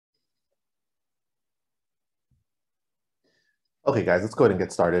Okay, guys, let's go ahead and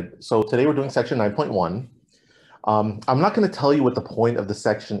get started. So today we're doing section 9.1. I'm not going to tell you what the point of the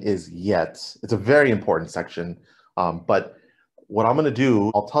section is yet. It's a very important section, but what I'm going to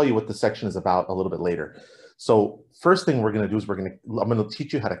do, I'll tell you what the section is about a little bit later. So first thing we're going to do is I'm going to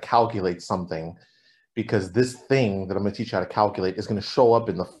teach you how to calculate something, because this thing that I'm going to teach you how to calculate is going to show up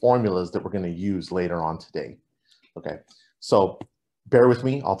in the formulas that we're going to use later on today. Okay, so bear with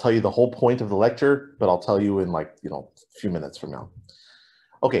me. I'll tell you the whole point of the lecture, but I'll tell you in a few minutes from now.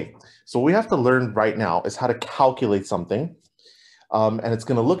 Okay, so what we have to learn right now is how to calculate something. And it's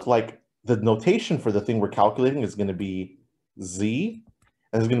going to look like the notation for the thing we're calculating is going to be z,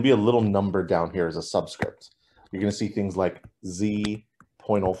 and there's going to be a little number down here as a subscript. You're going to see things like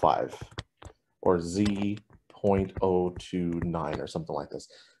z.05 or z.029 or something like this.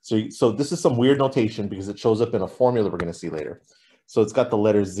 So this is some weird notation because it shows up in a formula we're going to see later. So it's got the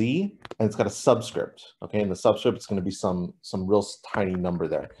letter Z and it's got a subscript, okay? And the subscript is going to be some real tiny number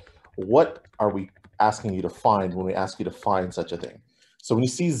there. What are we asking you to find when we ask you to find such a thing? So when you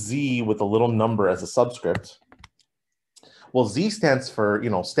see Z with a little number as a subscript, well, Z stands for,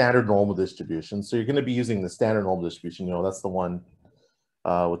 standard normal distribution. So you're going to be using the standard normal distribution. That's the one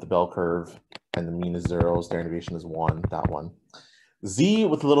with the bell curve and the mean is 0, standard deviation is 1, that one. Z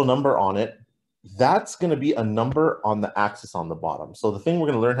with a little number on it, that's going to be a number on the axis on the bottom. So the thing we're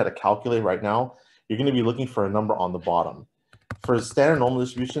going to learn how to calculate right now, you're going to be looking for a number on the bottom. For standard normal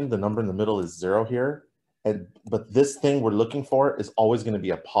distribution, the number in the middle is 0 here. But this thing we're looking for is always going to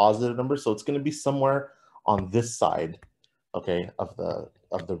be a positive number. So it's going to be somewhere on this side, okay, of the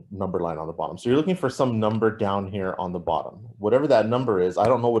number line on the bottom. So you're looking for some number down here on the bottom. Whatever that number is, I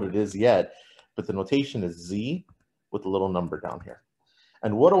don't know what it is yet, but the notation is Z with a little number down here.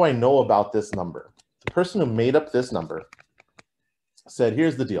 And what do I know about this number? The person who made up this number said,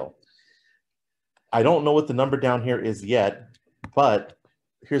 here's the deal. I don't know what the number down here is yet, but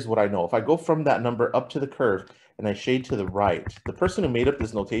here's what I know. If I go from that number up to the curve and I shade to the right, the person who made up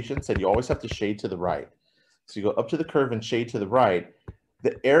this notation said you always have to shade to the right. So you go up to the curve and shade to the right.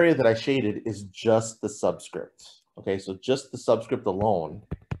 The area that I shaded is just the subscript. Okay, so just the subscript alone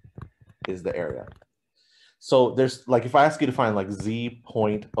is the area. So there's, like, if I ask you to find like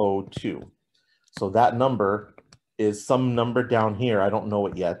Z.02, so that number is some number down here. I don't know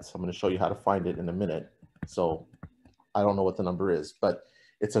it yet. So I'm going to show you how to find it in a minute. So I don't know what the number is, but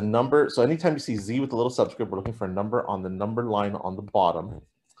it's a number. So anytime you see Z with a little subscript, we're looking for a number on the number line on the bottom.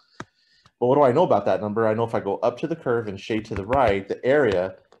 But what do I know about that number? I know if I go up to the curve and shade to the right, the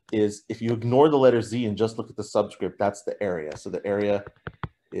area is, if you ignore the letter Z and just look at the subscript, that's the area. So the area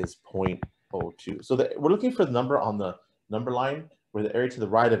is 0.02. So we're looking for the number on the number line where the area to the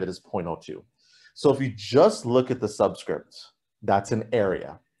right of it is 0.02. So if you just look at the subscript, that's an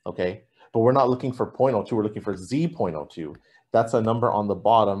area, okay? But we're not looking for 0.02, we're looking for Z.02. That's a number on the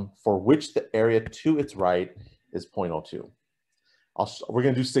bottom for which the area to its right is 0.02. We're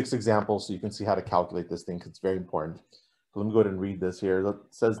going to do 6 examples so you can see how to calculate this thing, because it's very important. So let me go ahead and read this here. It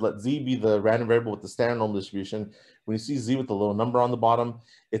says, let Z be the random variable with the standard normal distribution. When you see Z with the little number on the bottom,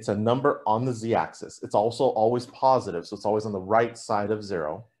 it's a number on the Z axis. It's also always positive, so it's always on the right side of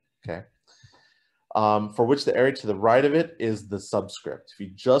 0, okay? For which the area to the right of it is the subscript. If you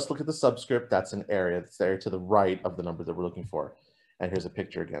just look at the subscript, that's an area. That's the area to the right of the number that we're looking for. And here's a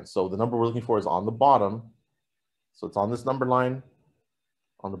picture again. So the number we're looking for is on the bottom. So it's on this number line,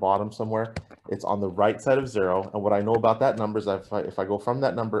 on the bottom somewhere. It's on the right side of 0. And what I know about that number is that if I go from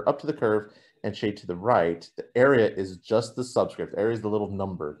that number up to the curve and shade to the right, the area is just the subscript. The area is the little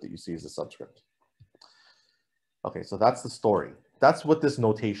number that you see as the subscript. Okay, so that's the story. That's what this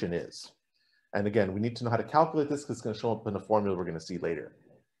notation is. And again, we need to know how to calculate this because it's going to show up in a formula we're going to see later.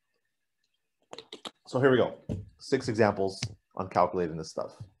 So here we go. 6 examples on calculating this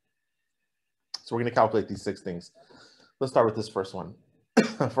stuff. So we're going to calculate these 6 things. Let's start with this first one.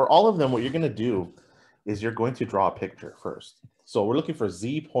 For all of them, what you're going to do is you're going to draw a picture first. So we're looking for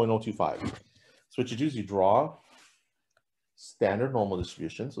Z.025. So what you do is you draw standard normal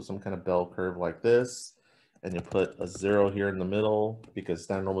distribution. So some kind of bell curve like this. And you put a 0 here in the middle because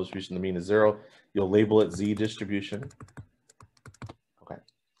standard normal distribution, the mean is 0. You'll label it Z distribution. Okay.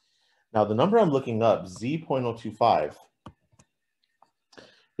 Now the number I'm looking up, Z.025,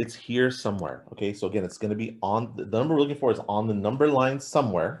 it's here somewhere. Okay, so again, it's going to be on, the number we're looking for is on the number line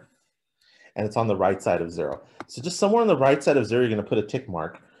somewhere, and it's on the right side of 0. So just somewhere on the right side of 0, you're going to put a tick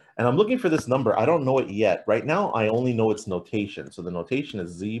mark. And I'm looking for this number. I don't know it yet. Right now, I only know its notation. So the notation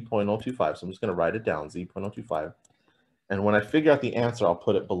is Z.025. So I'm just going to write it down, Z.025. And when I figure out the answer, I'll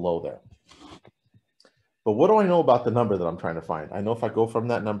put it below there. But what do I know about the number that I'm trying to find? I know if I go from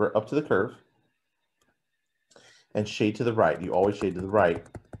that number up to the curve and shade to the right. You always shade to the right.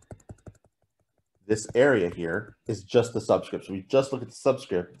 This area here is just the subscript. So we just look at the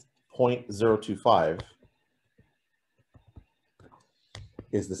subscript, 0.025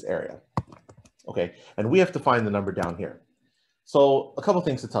 is this area. Okay, and we have to find the number down here. So a couple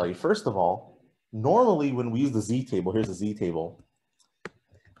things to tell you. First of all, normally when we use the Z table, here's the Z table,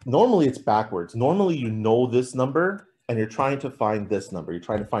 normally it's backwards. Normally you know this number and you're trying to find this number. You're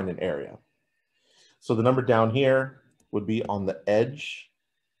trying to find an area. So the number down here would be on the edge,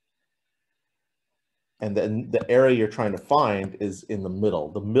 and then the area you're trying to find is in the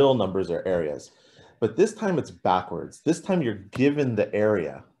middle. The middle numbers are areas. But this time it's backwards. This time you're given the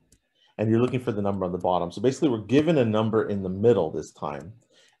area and you're looking for the number on the bottom. So basically we're given a number in the middle this time,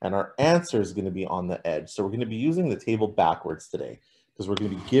 and our answer is going to be on the edge. So we're going to be using the table backwards today because we're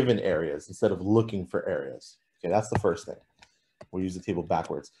going to be given areas instead of looking for areas. Okay, that's the first thing. We'll use the table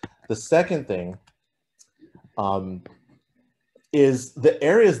backwards. The second thing is the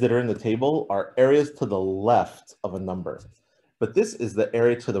areas that are in the table are areas to the left of a number, but this is the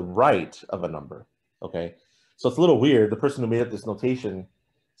area to the right of a number, okay? So it's a little weird. The person who made up this notation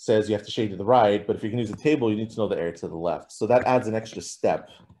says you have to shade to the right, but if you can use the table, you need to know the area to the left. So that adds an extra step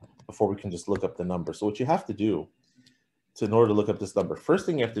before we can just look up the number. So what you have to do in order to look up this number, first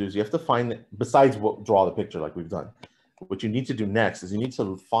thing you have to do is you have to find, besides draw the picture like we've done, what you need to do next is you need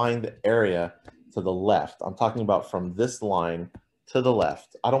to find the area to the left. I'm talking about from this line to the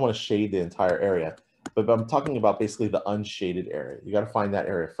left. I don't want to shade the entire area, but I'm talking about basically the unshaded area. You got to find that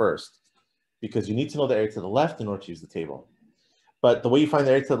area first because you need to know the area to the left in order to use the table. But the way you find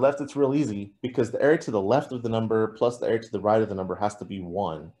the area to the left, it's real easy because the area to the left of the number plus the area to the right of the number has to be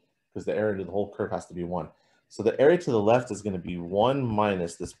 1 because the area to the whole curve has to be 1. So the area to the left is going to be 1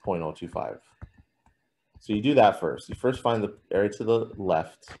 minus this 0.025. So you do that first. You first find the area to the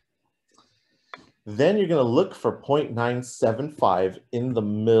left. Then you're going to look for 0.975 in the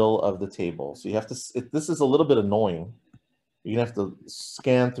middle of the table. So you have to, this is a little bit annoying. You're going to have to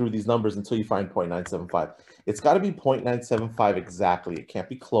scan through these numbers until you find 0.975. It's got to be 0.975 exactly. It can't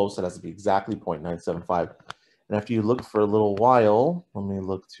be close. It has to be exactly 0.975. And after you look for a little while, let me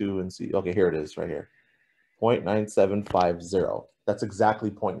look too and see. Okay, here it is right here. 0.9750. That's exactly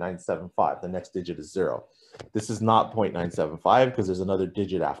 0.975. The next digit is 0. This is not 0.975 because there's another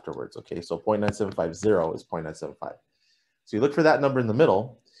digit afterwards. Okay, so 0.9750 is 0.975. So you look for that number in the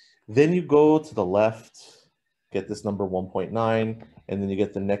middle. Then you go to the left, get this number 1.9, and then you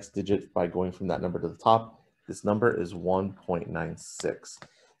get the next digit by going from that number to the top. This number is 1.96.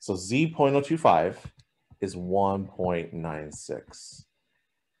 So Z.025 is 1.96.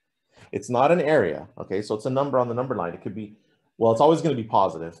 It's not an area, okay? So it's a number on the number line. It could be, well, it's always going to be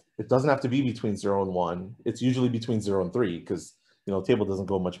positive. It doesn't have to be between 0 and 1. It's usually between 0 and 3 because, you know, the table doesn't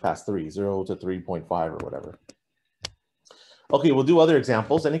go much past 3, 0 to 3.5 or whatever. Okay, we'll do other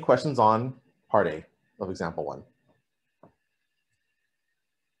examples. Any questions on part A of example 1?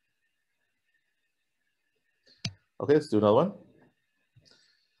 Okay, let's do another one.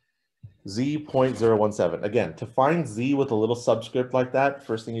 Z.017. Again, to find Z with a little subscript like that,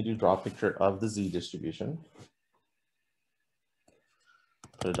 first thing you do, draw a picture of the Z distribution.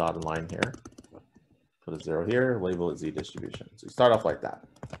 Put a dotted line here. Put a 0 here, label it Z distribution. So you start off like that.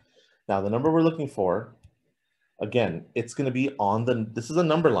 Now the number we're looking for, again, it's going to be on the, this is a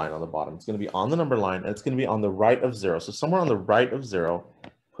number line on the bottom. It's going to be on the number line and it's going to be on the right of 0. So somewhere on the right of 0,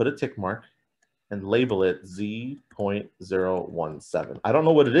 put a tick mark and label it Z.017. I don't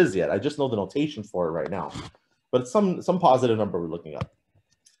know what it is yet. I just know the notation for it right now, but it's some positive number we're looking up.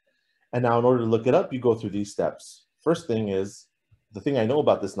 And now in order to look it up, you go through these steps. First thing is, the thing I know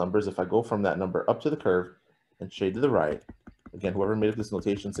about this number is if I go from that number up to the curve and shade to the right, again, whoever made up this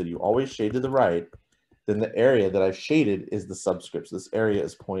notation said you always shade to the right, then the area that I've shaded is the subscript. So this area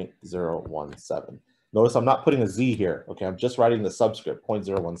is 0.017. Notice I'm not putting a Z here, okay? I'm just writing the subscript,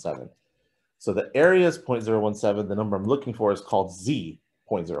 0.017. So the area is 0.017. The number I'm looking for is called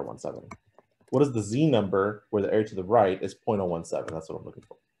Z.017. What is the Z number where the area to the right is 0.017? That's what I'm looking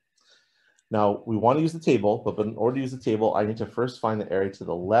for. Now, we want to use the table, but in order to use the table, I need to first find the area to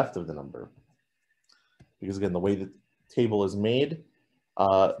the left of the number. Because again, the way the table is made,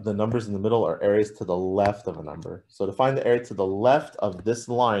 the numbers in the middle are areas to the left of a number. So to find the area to the left of this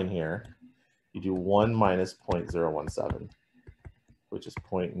line here, you do 1 minus 0.017, which is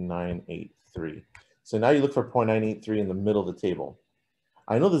 0.983. So now you look for 0.983 in the middle of the table.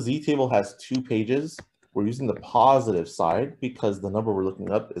 I know the Z table has 2 pages. We're using the positive side because the number we're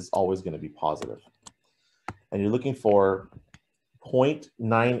looking up is always going to be positive. And you're looking for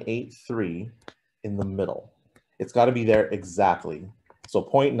 0.983 in the middle. It's got to be there exactly. So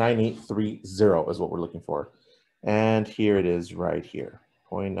 0.9830 is what we're looking for. And here it is right here,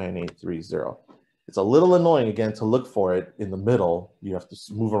 0.9830. It's a little annoying, again, to look for it in the middle. You have to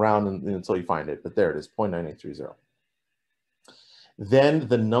move around until you find it, but there it is, 0.9830. Then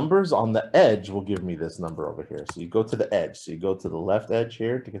the numbers on the edge will give me this number over here. So you go to the edge. So you go to the left edge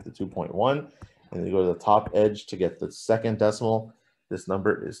here to get the 2.1, and then you go to the top edge to get the second decimal. This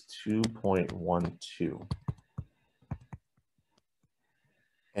number is 2.12.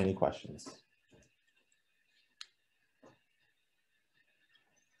 Any questions?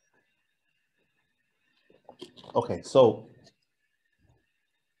 Okay, so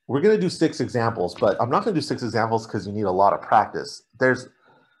we're going to do 6 examples, but I'm not going to do 6 examples because you need a lot of practice. There's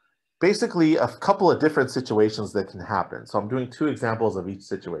basically a couple of different situations that can happen. So I'm doing 2 examples of each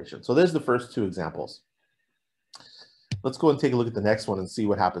situation. So there's the first 2 examples. Let's go and take a look at the next one and see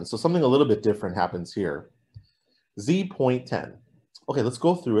what happens. So something a little bit different happens here. Z.10. Okay, let's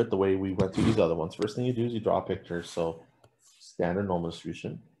go through it the way we went through these other ones. First thing you do is you draw a picture. So standard normal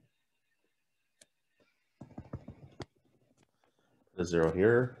distribution. Put a 0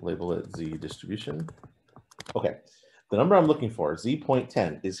 here, label it Z distribution. Okay, the number I'm looking for,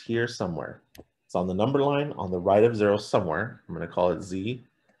 Z.10, is here somewhere. It's on the number line on the right of 0 somewhere. I'm going to call it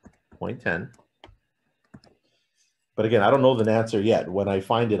Z.10. But again, I don't know the answer yet. When I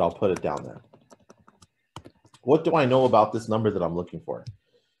find it, I'll put it down there. What do I know about this number that I'm looking for?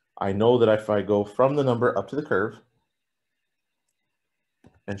 I know that if I go from the number up to the curve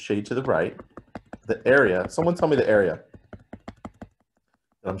and shade to the right, the area, someone tell me the area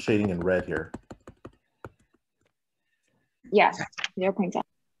that I'm shading in red here. Yes, 0.10.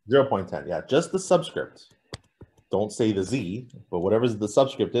 0.10, yeah, just the subscript. Don't say the Z, but whatever the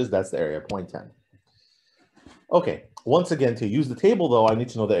subscript is, that's the area, 0.10. Okay, once again, to use the table though, I need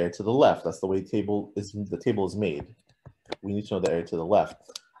to know the area to the left. That's the way the table is made. We need to know the area to the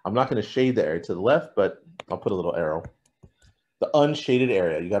left. I'm not going to shade the area to the left, but I'll put a little arrow. The unshaded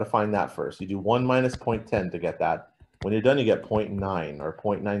area, you got to find that first. You do 1 minus 0.10 to get that. When you're done, you get 0.9 or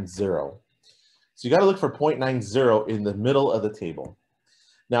 0.90. So you got to look for 0.90 in the middle of the table.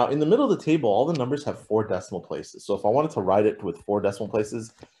 Now, in the middle of the table, all the numbers have 4 decimal places. So if I wanted to write it with 4 decimal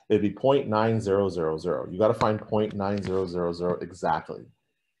places, it'd be 0.9000. You got to find 0.9000 exactly.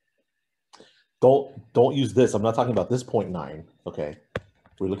 Don't use this. I'm not talking about this 0.9. Okay,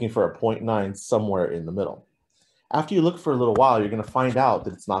 we're looking for a 0.9 somewhere in the middle. After you look for a little while, you're going to find out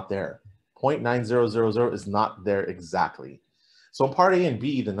that it's not there. 0.9000 is not there exactly. So in part A and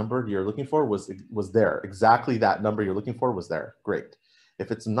B, the number you're looking for was there. Exactly that number you're looking for was there. Great. If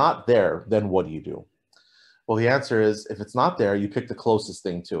it's not there, then what do? Well, the answer is if it's not there, you pick the closest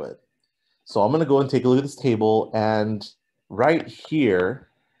thing to it. So I'm going to go and take a look at this table, and right here,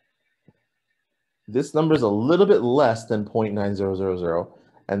 this number is a little bit less than 0.9000,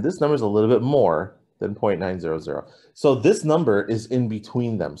 and this number is a little bit more than 0.900. So this number is in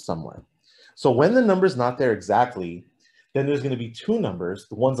between them somewhere. So when the number is not there exactly, then there's going to be 2 numbers.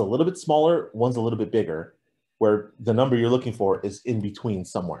 The one's a little bit smaller, one's a little bit bigger, where the number you're looking for is in between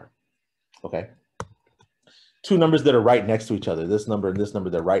somewhere. Okay? 2 numbers that are right next to each other. This number and this number,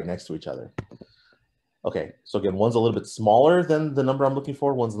 they're right next to each other. Okay, so again, one's a little bit smaller than the number I'm looking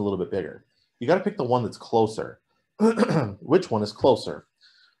for, one's a little bit bigger. You got to pick the one that's closer. Which one is closer?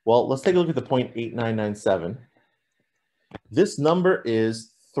 Well, let's take a look at the 0.8997. This number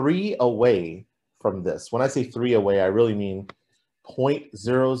is 3 away from this. When I say 3 away, I really mean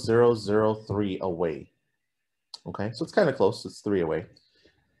 0.0003 away. Okay, so it's kind of close. It's 3 away.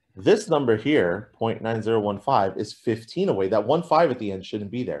 This number here, 0.9015, is 15 away. That 15 at the end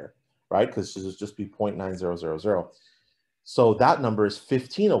shouldn't be there, right? Because it should just be 0.9000. So that number is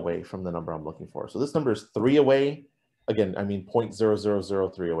 15 away from the number I'm looking for. So this number is 3 away. Again, I mean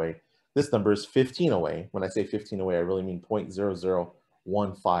 0.0003 away. This number is 15 away. When I say 15 away, I really mean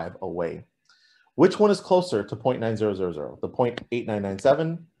 0.0015 away. Which one is closer to 0.9000? The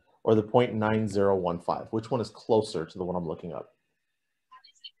 0.8997 or the 0.9015? Which one is closer to the one I'm looking up?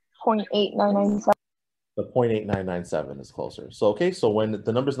 0.8997. The 0.8997 is closer. So, okay, so when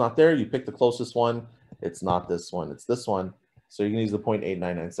the number's not there, you pick the closest one. It's not this one, it's this one. So you can use the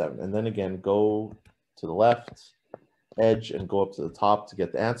 0.8997. And then again, go to the left edge and go up to the top to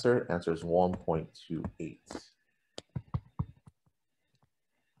get the answer. Answer is 1.28.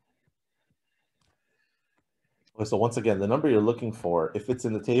 Okay, so once again, the number you're looking for, if it's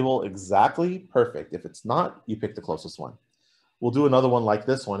in the table exactly, perfect. If it's not, you pick the closest one. We'll do another one like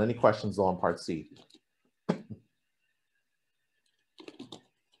this one. Any questions though on part C? Okay,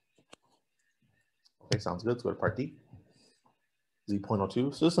 sounds good. Let's go to part D.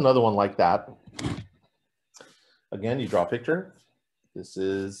 Z.02. So this is another one like that. Again, you draw a picture. This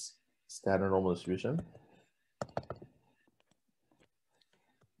is standard normal distribution.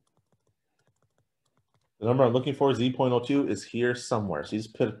 The number I'm looking for, Z.02, is here somewhere. So you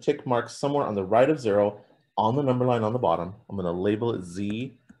just put a tick mark somewhere on the right of 0 on the number line on the bottom. I'm going to label it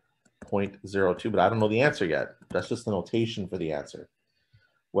Z.02, but I don't know the answer yet. That's just the notation for the answer.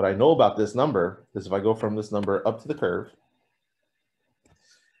 What I know about this number is if I go from this number up to the curve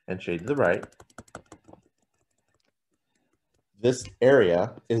and shade to the right, this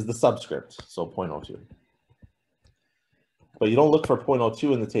area is the subscript, so 0.02. But you don't look for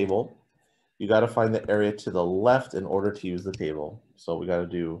 0.02 in the table. You got to find the area to the left in order to use the table. So we got to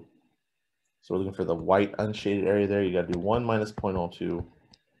do, so we're looking for the white unshaded area there. You got to do 1 minus 0.02,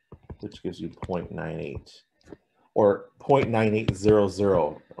 which gives you 0.98 or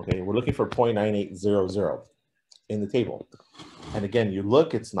 0.9800. Okay, we're looking for 0.9800 in the table. And again, you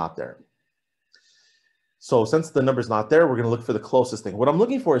look, it's not there. So since the number's not there, we're going to look for the closest thing. What I'm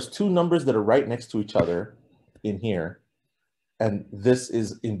looking for is two numbers that are right next to each other in here. And this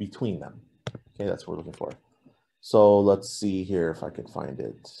is in between them. Okay, that's what we're looking for. So let's see here if I can find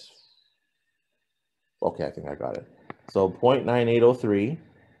it. Okay, I think I got it. So 0.9803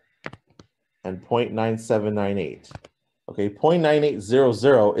 and 0.9798. Okay,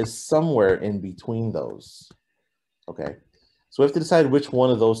 0.9800 is somewhere in between those. Okay, so we have to decide which one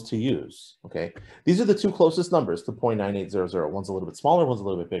of those to use. Okay, these are the two closest numbers to 0.9800. One's a little bit smaller, one's a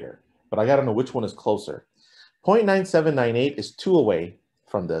little bit bigger. But I got to know which one is closer. 0.9798 is 2 away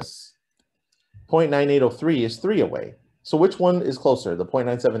from this. 0.9803 is 3 away. So which one is closer, the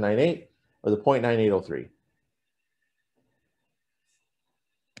 0.9798 or the 0.9803?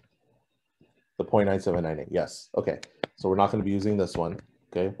 The 0.9798, yes. Okay, so we're not going to be using this one.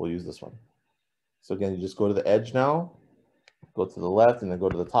 Okay, we'll use this one. So again, you just go to the edge now, go to the left, and then go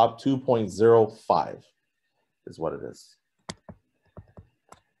to the top. 2.05 is what it is.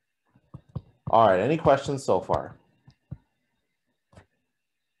 All right, any questions so far?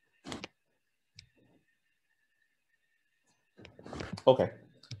 Okay,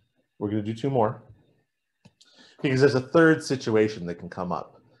 we're going to do 2 more because there's a third situation that can come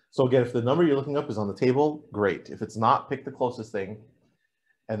up. So again, if the number you're looking up is on the table, great. If it's not, pick the closest thing.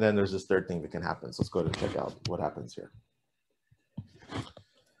 And then there's this third thing that can happen. So let's go ahead and check out what happens here.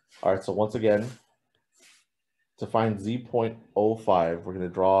 All right, so once again, to find Z.05, we're going to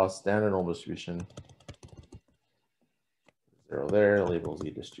draw a standard normal distribution. 0 there, label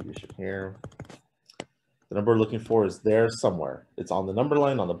Z distribution here. The number we're looking for is there somewhere. It's on the number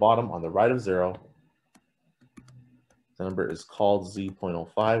line on the bottom on the right of 0. The number is called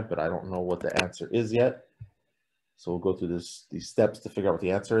Z.05, but I don't know what the answer is yet. So we'll go through these steps to figure out what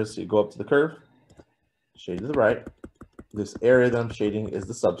the answer is. So you go up to the curve, shade to the right. This area that I'm shading is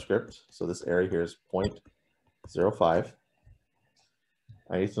the subscript. So this area here is 0.05.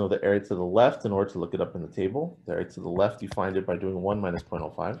 I need to know the area to the left in order to look it up in the table. The area to the left, you find it by doing 1 minus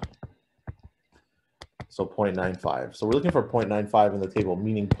 0.05. So 0.95. So we're looking for 0.95 in the table,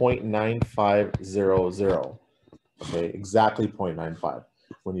 meaning 0.9500. Okay, exactly 0.95.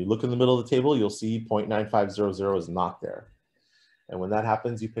 When you look in the middle of the table, you'll see 0.9500 is not there. And when that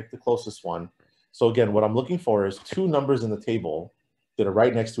happens, you pick the closest one. So again, what I'm looking for is 2 numbers in the table that are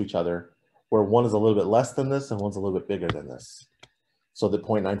right next to each other, where one is a little bit less than this and one's a little bit bigger than this. So the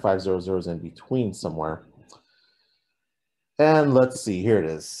 0.9500 is in between somewhere. And let's see, here it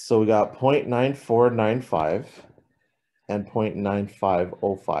is. So we got 0.9495 and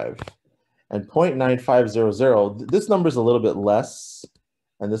 0.9505. And 0.9500, this number is a little bit less,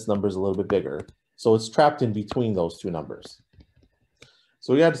 and this number is a little bit bigger. So it's trapped in between those 2 numbers.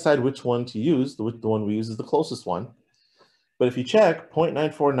 So we got to decide which one to use. The one we use is the closest one. But if you check,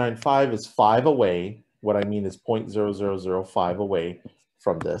 0.9495 is 5 away. What I mean is 0.0005 away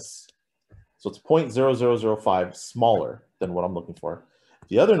from this. So it's 0.0005 smaller than what I'm looking for.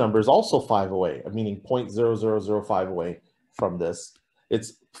 The other number is also 5 away, meaning 0.0005 away from this.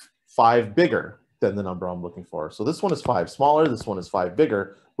 It's 5 bigger than the number I'm looking for. So this one is 5 smaller, this one is 5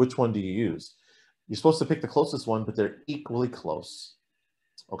 bigger. Which one do you use? You're supposed to pick the closest one, but they're equally close.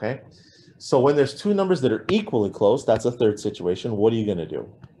 Okay? So when there's 2 numbers that are equally close, that's a third situation. What are you going to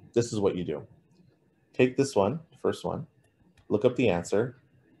do? This is what you do. Take this one, first one, look up the answer,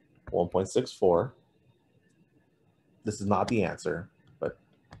 1.64. This is not the answer, but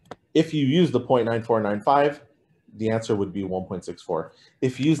if you use the 0.9495, the answer would be 1.64.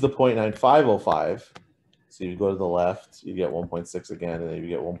 If you use the 0.9505, so you go to the left, you get 1.6 again, and then you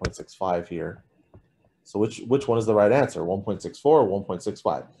get 1.65 here. So which one is the right answer, 1.64 or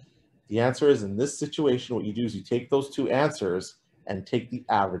 1.65? The answer is, in this situation, what you do is you take those 2 answers and take the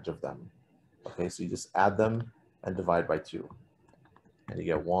average of them. Okay, so you just add them and divide by 2. And you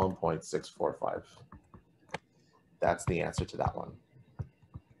get 1.645. That's the answer to that one.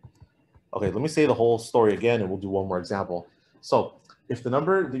 Okay, let me say the whole story again and we'll do one more example. So if the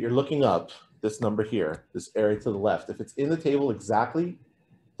number that you're looking up, this number here, this area to the left, if it's in the table exactly,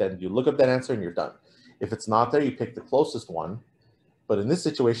 then you look up that answer and you're done. If it's not there, you pick the closest one. But in this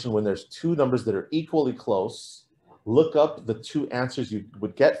situation, when there's two numbers that are equally close, look up the two answers you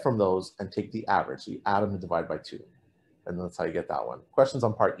would get from those and take the average. So you add them and divide by 2. And that's how you get that one. Questions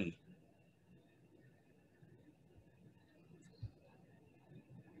on part E?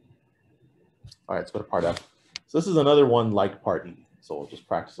 All right, let's go to part F. So this is another one like part E. So we'll just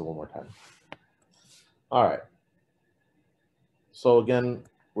practice it one more time. All right. So again,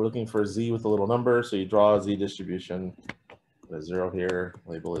 we're looking for Z with a little number. So you draw a Z distribution. Put a 0 here,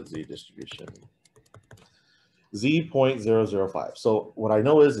 label it Z distribution. Z 0.005. So what I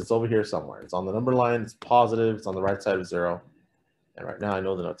know is it's over here somewhere. It's on the number line, it's positive, it's on the right side of 0. And right now I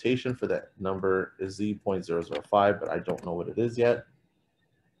know the notation for that number is Z 0.005, but I don't know what it is yet.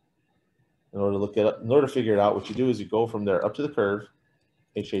 In order to look it up, in order to figure it out, what you do is you go from there up to the curve,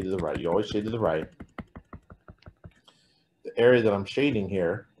 and shade to the right. You always shade to the right. The area that I'm shading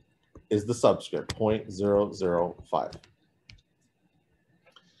here is the subscript, 0.005.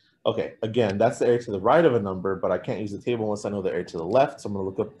 Okay, again, that's the area to the right of a number, but I can't use the table unless I know the area to the left. So I'm going to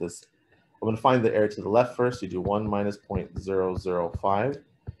look up this. I'm going to find the area to the left first. You do 1 minus 0.005,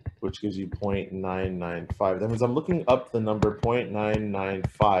 which gives you 0.995. That means I'm looking up the number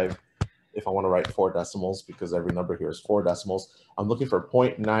 0.995 if I want to write 4 decimals, because every number here is 4 decimals. I'm looking for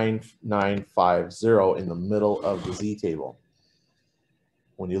 0.9950 in the middle of the Z table.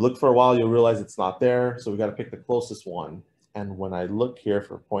 When you look for a while, you'll realize it's not there. So we got to pick the closest one. And when I look here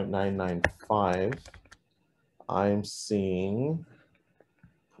for 0.995, I'm seeing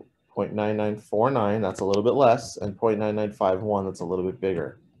 0.9949, that's a little bit less, and 0.9951, that's a little bit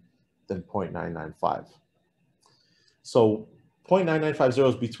bigger than 0.995. So 0.9950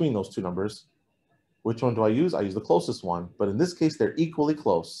 is between those two numbers. Which one do I use? I use the closest one, but in this case, they're equally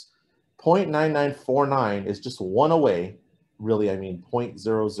close. 0.9949 is just 1 away. Really, I mean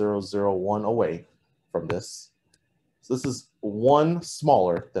 0.0001 away from this. So this is 1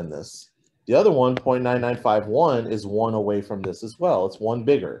 smaller than this. The other one, 0.9951, is 1 away from this as well. It's 1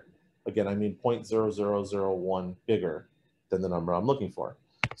 bigger. Again, I mean 0.0001 bigger than the number I'm looking for.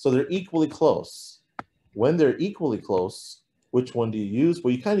 So they're equally close. When they're equally close, which one do you use?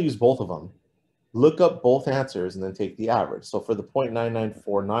 Well, you kind of use both of them. Look up both answers and then take the average. So for the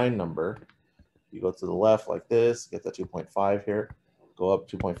 0.9949 number, you go to the left like this, get the 2.5 here, go up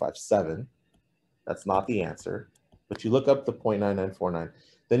 2.57. That's not the answer. But you look up the 0.9949.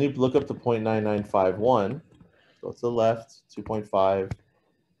 Then you look up the 0.9951, go to the left,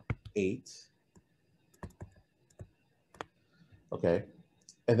 2.58. Okay.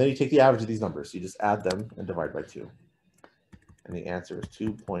 And then you take the average of these numbers. You just add them and divide by 2. And the answer is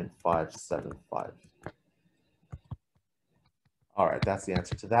 2.575. All right, that's the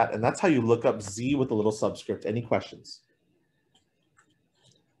answer to that. And that's how you look up Z with a little subscript. Any questions?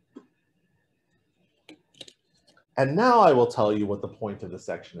 And now I will tell you what the point of the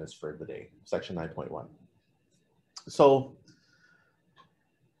section is for the day, section 9.1. So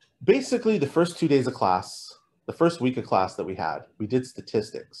basically the first 2 days of class, the first week of class that we had, we did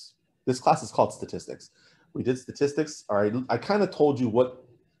statistics. This class is called statistics. We did statistics. All right, I kind of told you what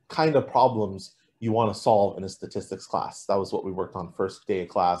kind of problems you want to solve in a statistics class. That was what we worked on first day of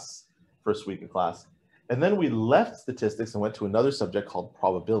class, first week of class. And then we left statistics and went to another subject called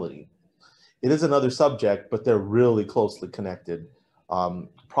probability. It is another subject, but they're really closely connected.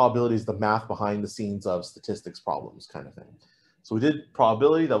 Probability is the math behind the scenes of statistics problems kind of thing. So we did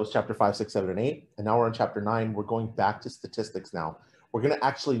probability, that was chapter 5, 6, 7, and 8. And now we're in chapter 9. We're going back to statistics now. We're going to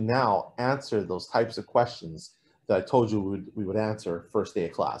actually now answer those types of questions that I told you we would answer first day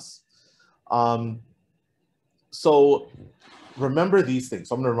of class. So remember these things.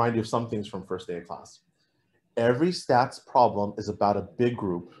 So I'm going to remind you of some things from first day of class. Every stats problem is about a big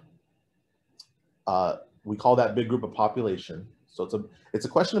group. We call that big group a population. So it's a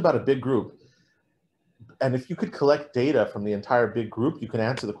question about a big group. And if you could collect data from the entire big group, you can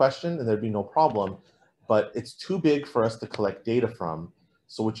answer the question and there'd be no problem. But it's too big for us to collect data from.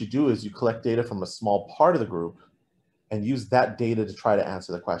 So what you do is you collect data from a small part of the group and use that data to try to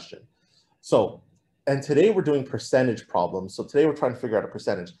answer the question. So, and today we're doing percentage problems. So today we're trying to figure out a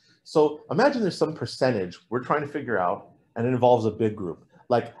percentage. So imagine there's some percentage we're trying to figure out and it involves a big group.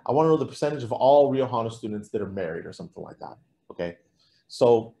 Like I want to know the percentage of all Rio Hondo students that are married or something like that, okay?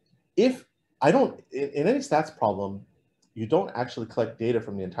 So if I don't, in any stats problem, you don't actually collect data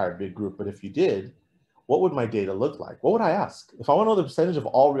from the entire big group, but if you did, what would my data look like? What would I ask? If I want to know the percentage of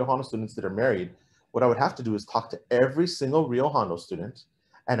all Rio Hondo students that are married, what I would have to do is talk to every single Rio Hondo student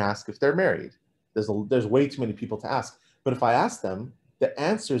and ask if they're married. There's way too many people to ask. But if I ask them, the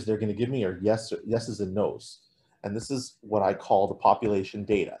answers they're going to give me are yeses and nos. And this is what I call the population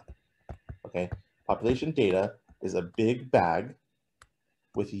data. Okay, population data is a big bag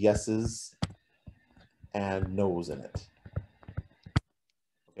with yeses and nos in it.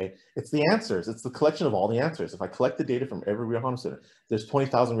 Okay, it's the answers. It's the collection of all the answers. If I collect the data from every Rio Hondo student, there's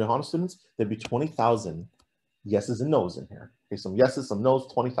 20,000 Rio Hondo students, there'd be 20,000 yeses and nos in here. Okay, some yeses, some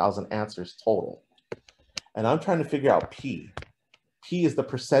nos, 20,000 answers total. And I'm trying to figure out P. P is the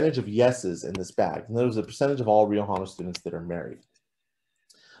percentage of yeses in this bag. And there's a percentage of all Rio Hondo students that are married.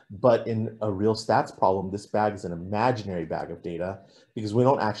 But in a real stats problem, this bag is an imaginary bag of data because we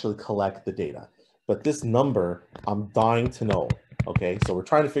don't actually collect the data. But this number, I'm dying to know. Okay, so we're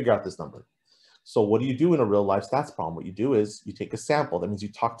trying to figure out this number. So what do you do in a real life stats problem? What you do is you take a sample. That means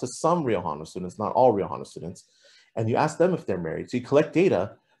you talk to some Rio Hondo students, not all Rio Hondo students, and you ask them if they're married. So you collect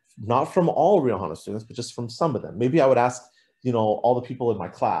data, not from all Rio Hondo students, but just from some of them. Maybe I would ask, you know, all the people in my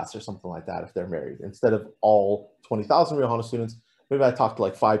class or something like that if they're married. Instead of all 20,000 Rio Hondo students, maybe I talk to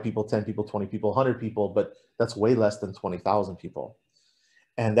like 5 people, 10 people, 20 people, 100 people, but that's way less than 20,000 people.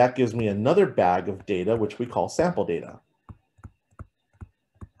 And that gives me another bag of data, which we call sample data.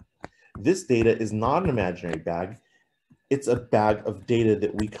 This data is not an imaginary bag. It's a bag of data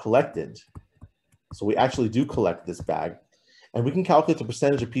that we collected. So we actually do collect this bag. And we can calculate the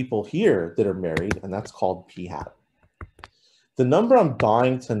percentage of people here that are married, and that's called P hat. The number I'm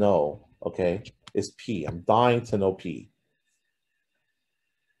dying to know, okay, is P. I'm dying to know P.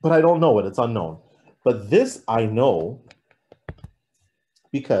 But I don't know it, it's unknown. But this I know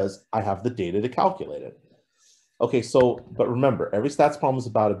because I have the data to calculate it. Okay, so, but remember, every stats problem is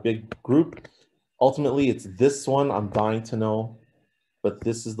about a big group. Ultimately, it's this one I'm dying to know, but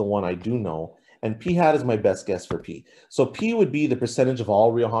this is the one I do know. And P hat is my best guess for P. So P would be the percentage of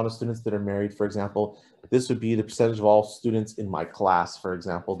all Rio Hondo students that are married, for example. This would be the percentage of all students in my class, for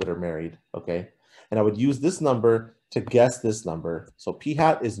example, that are married, okay? And I would use this number to guess this number. So P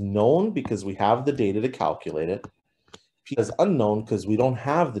hat is known because we have the data to calculate it. P is unknown because we don't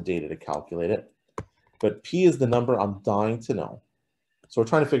have the data to calculate it. But P is the number I'm dying to know. So we're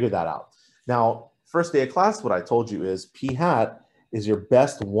trying to figure that out. Now, first day of class, what I told you is P hat is your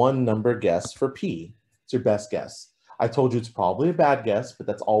best one number guess for P. It's your best guess. I told you it's probably a bad guess, but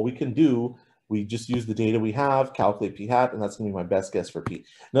that's all we can do. We just use the data we have, calculate P hat, and that's gonna be my best guess for P.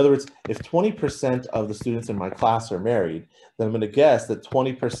 In other words, if 20% of the students in my class are married, then I'm gonna guess that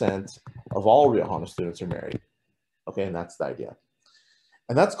 20% of all Rio Hondo students are married. Okay, and that's the idea.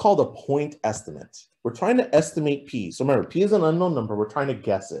 And that's called a point estimate. We're trying to estimate P. So remember, P is an unknown number. We're trying to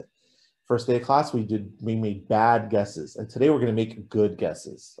guess it. First day of class, we made bad guesses. And today we're going to make good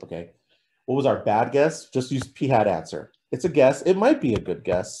guesses, okay? What was our bad guess? Just use P hat answer. It's a guess. It might be a good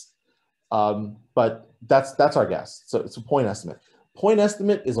guess, but that's our guess. So it's a point estimate. Point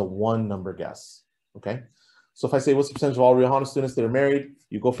estimate is a one number guess, okay? So if I say, what's the percentage of all Rio Hondo students that are married?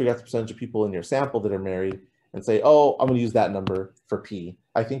 You go figure out the percentage of people in your sample that are married and say, oh, I'm going to use that number for P.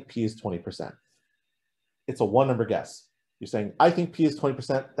 I think P is 20%. It's a one number guess. You're saying, I think P is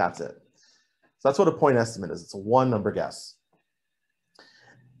 20%, that's it. So that's what a point estimate is. It's a one number guess.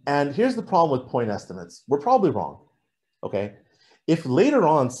 And here's the problem with point estimates. We're probably wrong, okay? If later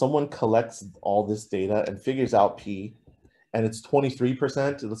on someone collects all this data and figures out P and it's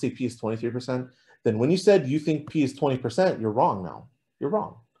 23%, let's say P is 23%, then when you said you think P is 20%, you're wrong now. You're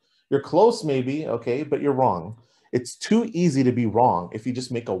wrong. You're close maybe, okay, but you're wrong. It's too easy to be wrong if you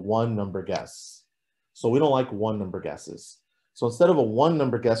just make a one number guess. So we don't like one number guesses. So instead of a one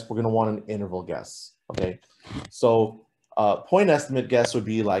number guess, we're gonna want an interval guess, okay? So point estimate guess would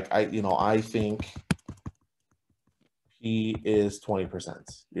be like, I think P is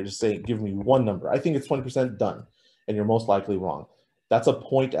 20%. You're just saying, give me one number. I think it's 20% done, and you're most likely wrong. That's a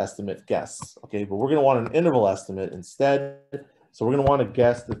point estimate guess, okay? But we're gonna want an interval estimate instead. So we're gonna want a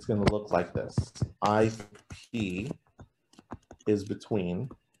guess that's gonna look like this. I think P is between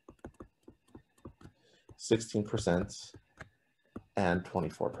 16% and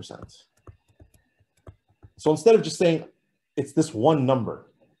 24%. So instead of just saying it's this one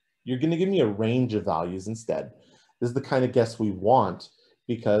number, you're gonna give me a range of values instead. This is the kind of guess we want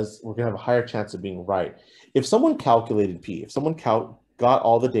because we're gonna have a higher chance of being right. If someone calculated P, if someone got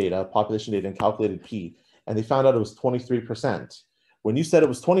all the data, population data, and calculated P, and they found out it was 23%, when you said it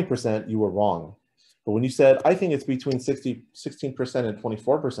was 20%, you were wrong. But when you said, I think it's between 16% and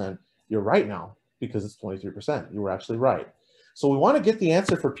 24%, you're right now because it's 23%. You were actually right. So we want to get the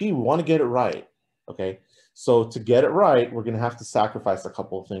answer for P. We want to get it right, okay? So to get it right, we're going to have to sacrifice a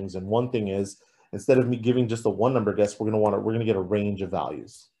couple of things. And one thing is Instead of me giving just a one number guess, we're going to get a range of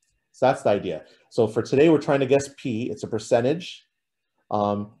values. So that's the idea. So for today, we're trying to guess P. It's a percentage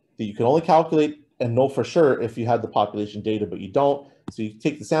that you can only calculate and know for sure if you had the population data, but you don't. So you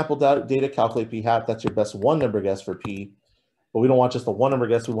take the sample data, calculate P hat. That's your best one number guess for P. But we don't want just a one number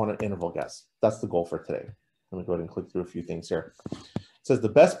guess. We want an interval guess. That's the goal for today. Let me go ahead and click through a few things here. It says the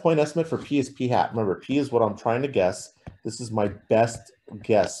best point estimate for P is P hat. Remember, P is what I'm trying to guess. This is my best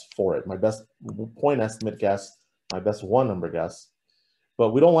guess for it. My best point estimate guess, my best one number guess. But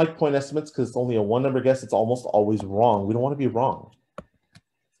we don't like point estimates because it's only a one number guess. It's almost always wrong. We don't want to be wrong.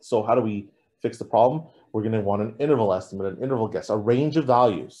 So how do we fix the problem? We're going to want an interval estimate, an interval guess, a range of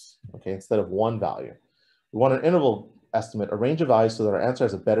values, okay, instead of one value. We want an interval estimate, a range of values so that our answer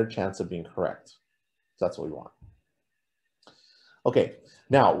has a better chance of being correct. So that's what we want. Okay,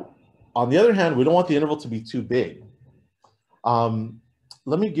 now, on the other hand, we don't want the interval to be too big.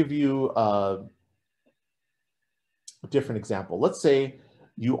 Let me give you a different example. Let's say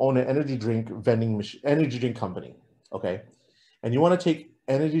you own an energy drink company, okay? And you want to take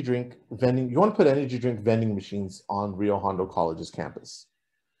energy drink vending, you want to put energy drink vending machines on Rio Hondo College's campus.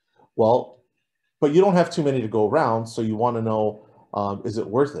 Well, but you don't have too many to go around, so you want to know, is it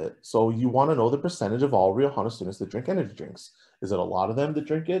worth it? So you want to know the percentage of all Rio Hondo students that drink energy drinks. Is it a lot of them that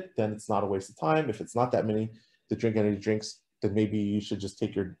drink it? Then it's not a waste of time. If it's not that many that drink energy drinks, then maybe you should just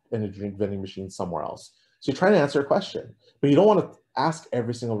take your energy drink vending machine somewhere else. So you're trying to answer a question, but you don't want to ask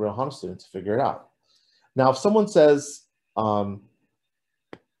every single Rio Hondo student to figure it out. Now, if someone says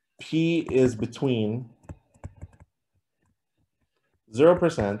P is between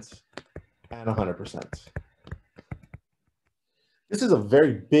 0% and 100%. This is a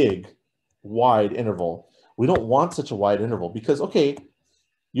very big, wide interval. We don't want such a wide interval because, okay,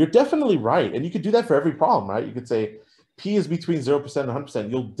 you're definitely right. And you could do that for every problem, right? You could say P is between 0% and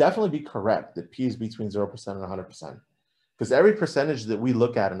 100%. You'll definitely be correct that P is between 0% and 100%. Because every percentage that we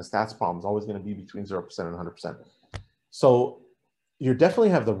look at in a stats problem is always going to be between 0% and 100%. So you definitely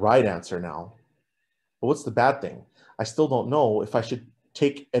have the right answer now. But what's the bad thing? I still don't know if I should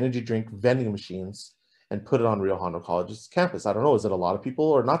take energy drink vending machines and put it on Rio Hondo College's campus. I don't know, is it a lot of people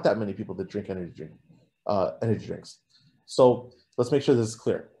or not that many people that drink energy drinks? So let's make sure this is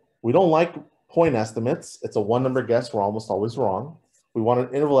clear. We don't like point estimates. It's a one number guess. We're almost always wrong. We want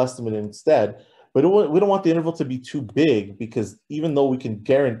an interval estimate instead, but we don't want the interval to be too big because even though we can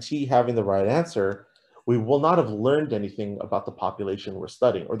guarantee having the right answer, we will not have learned anything about the population we're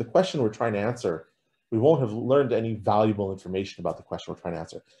studying or the question we're trying to answer. We won't have learned any valuable information about the question we're trying to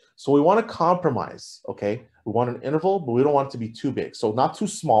answer. So we want to compromise, okay? We want an interval, but we don't want it to be too big. So not too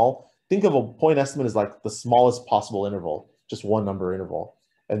small. Think of a point estimate as like the smallest possible interval, just one number interval.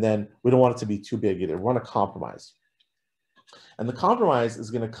 And then we don't want it to be too big either. We want to compromise. And the compromise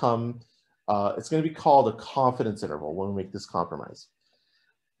is going to come, it's going to be called a confidence interval when we make this compromise.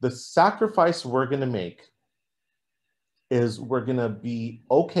 The sacrifice we're going to make is we're going to be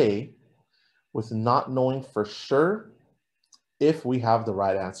okay with not knowing for sure if we have the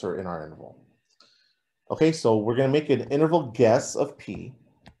right answer in our interval. Okay, so we're going to make an interval guess of P,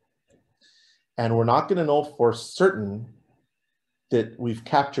 and we're not going to know for certain that we've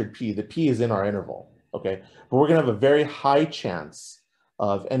captured P, that P is in our interval, okay? But we're going to have a very high chance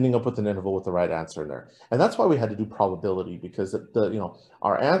of ending up with an interval with the right answer in there. And that's why we had to do probability, because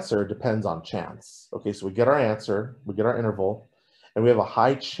our answer depends on chance. Okay, so we get our answer, we get our interval, and we have a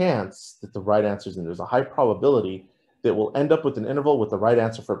high chance that the right answer is in there. There's a high probability that we'll end up with an interval with the right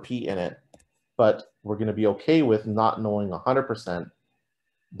answer for P in it, but we're going to be okay with not knowing 100%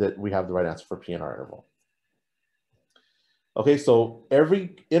 that we have the right answer for P in our interval. Okay, so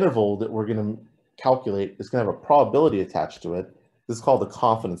every interval that we're going to calculate is going to have a probability attached to it. This is called the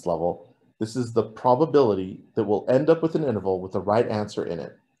confidence level. This is the probability that we'll end up with an interval with the right answer in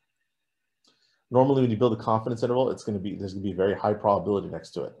it. Normally, when you build a confidence interval, there's going to be a very high probability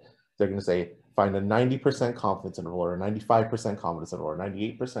next to it. They're going to say, find a 90% confidence interval, or a 95% confidence interval, or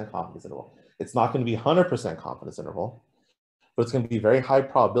 98% confidence interval. It's not going to be 100% confidence interval, but it's going to be very high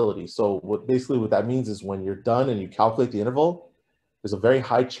probability. So what that means is when you're done and you calculate the interval, there's a very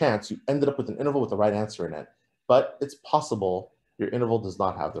high chance you ended up with an interval with the right answer in it. But it's possible your interval does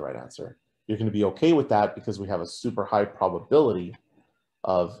not have the right answer. You're going to be okay with that because we have a super high probability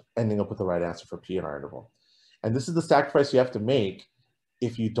of ending up with the right answer for P in our interval. And this is the sacrifice you have to make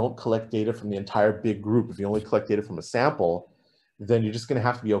if you don't collect data from the entire big group. If you only collect data from a sample, then you're just going to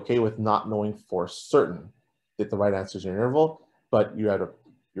have to be okay with not knowing for certain that the right answer is in your interval, but you're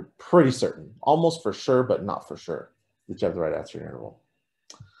pretty certain, almost for sure, but not for sure that you have the right answer in your interval.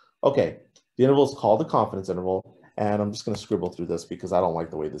 Okay, the interval is called the confidence interval, and I'm just going to scribble through this because I don't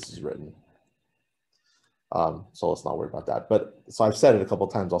like the way this is written. So let's not worry about that. But so I've said it a couple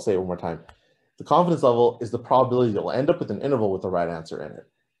of times. I'll say it one more time. The confidence level is the probability that we'll end up with an interval with the right answer in it.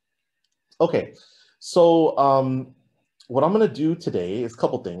 Okay, so what I'm going to do today is a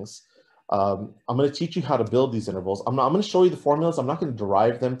couple things. I'm going to teach you how to build these intervals. I'm going to show you the formulas. I'm not going to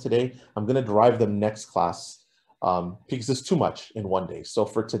derive them today. I'm going to derive them next class because it's too much in one day. So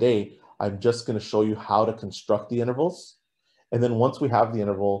for today, I'm just going to show you how to construct the intervals. And then once we have the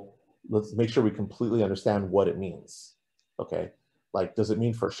interval, let's make sure we completely understand what it means. Okay, like does it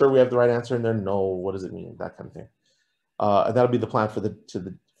mean for sure we have the right answer in there? No. What does it mean? That kind of thing. And that'll be the plan for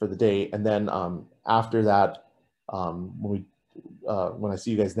the day. And then after that, when I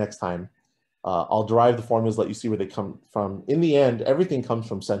see you guys next time, I'll derive the formulas, let you see where they come from. In the end, everything comes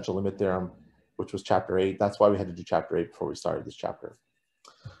from central limit theorem, which was chapter 8. That's why we had to do chapter 8 before we started this chapter.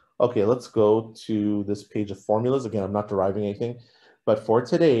 Okay, let's go to this page of formulas. Again, I'm not deriving anything, but for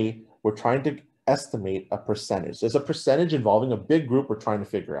today, we're trying to estimate a percentage. There's a percentage involving a big group we're trying to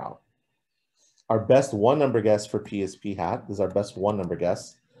figure out. Our best one number guess for P is P hat. This is our best one number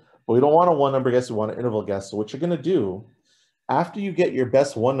guess. But we don't want a one number guess, we want an interval guess. So what you're gonna do, after you get your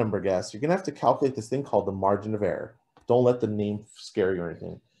best one number guess, you're gonna have to calculate this thing called the margin of error. Don't let the name scare you or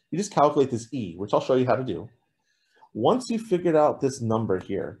anything. You just calculate this E, which I'll show you how to do. Once you figured out this number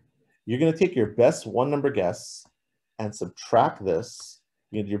here, you're gonna take your best one number guess and subtract this,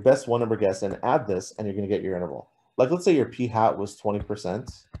 your best one number guess and add this, and you're gonna get your interval. Like let's say your P hat was 20%, and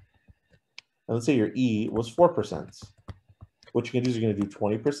let's say your E was 4%. What you're gonna do is you're gonna do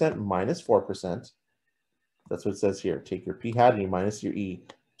 20% minus 4%. That's what it says here. Take your P hat and you minus your E.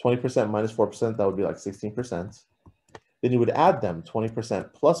 20% minus 4%, that would be like 16%. Then you would add them,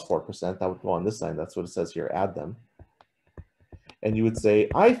 20% plus 4%, that would go on this side. That's what it says here, add them. And you would say,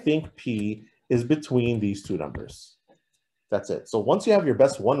 I think P is between these two numbers. That's it. So once you have your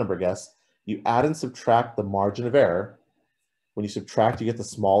best one number guess, you add and subtract the margin of error. When you subtract, you get the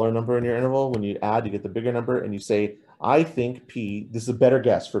smaller number in your interval. When you add, you get the bigger number. And you say, I think P, this is a better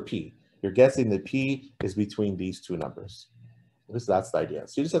guess for P. You're guessing that P is between these two numbers. That's the idea.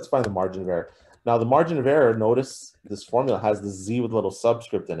 So you just have to find the margin of error. Now the margin of error, notice this formula has the Z with a little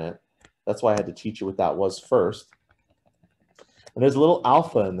subscript in it. That's why I had to teach you what that was first. And there's a little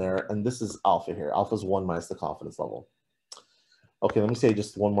alpha in there, and this is alpha here. Alpha is 1 minus the confidence level. Okay, let me say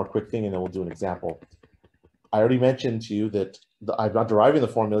just one more quick thing, and then we'll do an example. I already mentioned to you that I'm not deriving the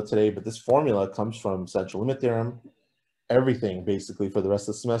formula today, but this formula comes from central limit theorem. Everything basically for the rest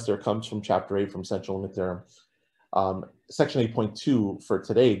of the semester comes from chapter 8 from central limit theorem. Section 8.2 for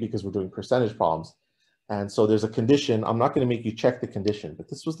today, because we're doing percentage problems. And so there's a condition. I'm not going to make you check the condition, but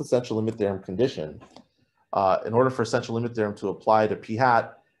this was the central limit theorem condition. In order for central limit theorem to apply to P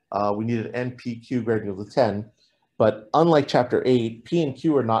hat, we needed NPQ greater than equal to 10. But unlike chapter 8, P and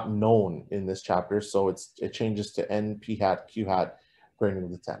Q are not known in this chapter, so it changes to NP hat, Q hat greater than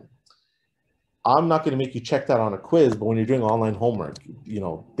equal to 10. I'm not going to make you check that on a quiz, but when you're doing online homework,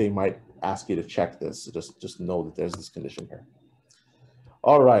 they might ask you to check this. So just know that there's this condition here.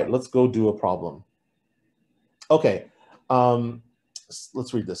 All right, let's go do a problem. Okay,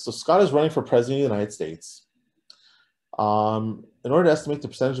 let's read this. So Scott is running for president of the United States. In order to estimate the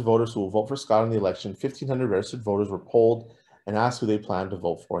percentage of voters who will vote for Scott in the election, 1,500 registered voters were polled and asked who they planned to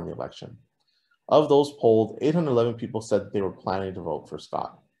vote for in the election. Of those polled, 811 people said that they were planning to vote for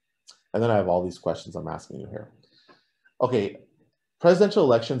Scott. And then I have all these questions I'm asking you here. Okay, presidential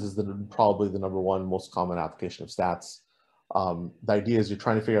elections is probably the #1 most common application of stats. The idea is you're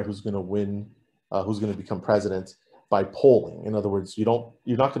trying to figure out who's going to win, who's going to become president by polling. In other words, you're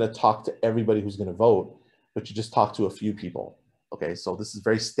not going to talk to everybody who's going to vote, but you just talk to a few people. Okay, so this is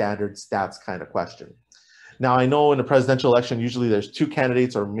very standard stats kind of question. Now I know in a presidential election, usually there's 2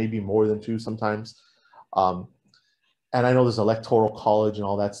 candidates or maybe more than 2 sometimes. And I know there's electoral college and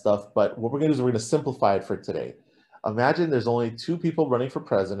all that stuff, but what we're gonna do is we're gonna simplify it for today. Imagine there's only 2 people running for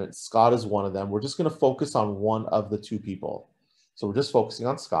president. Scott is one of them. We're just gonna focus on one of the 2 people. So we're just focusing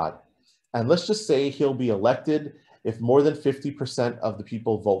on Scott. And let's just say he'll be elected if more than 50% of the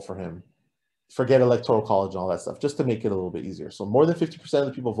people vote for him. Forget electoral college and all that stuff, just to make it a little bit easier. So more than 50% of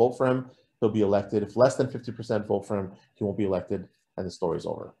the people vote for him, he'll be elected. If less than 50% vote for him, he won't be elected, and the story's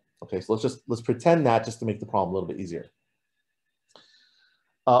over. Okay, so let's pretend that just to make the problem a little bit easier.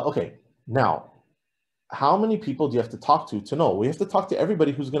 Okay, now, how many people do you have to talk to know? We have to talk to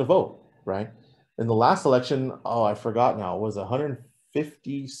everybody who's going to vote, right? In the last election, oh, I forgot now, it was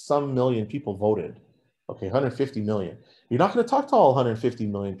 150 some million people voted. Okay, 150 million. You're not going to talk to all 150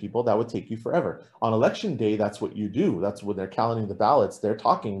 million people. That would take you forever. On election day, that's what you do. That's when they're counting the ballots. They're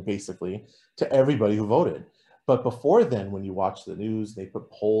talking basically to everybody who voted. But before then, when you watch the news, they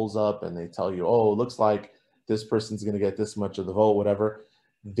put polls up and they tell you, oh, it looks like this person's going to get this much of the vote, whatever.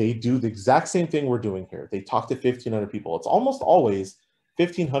 They do the exact same thing we're doing here. They talk to 1,500 people. It's almost always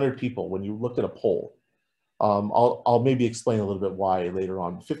 1,500 people when you look at a poll. I'll maybe explain a little bit why later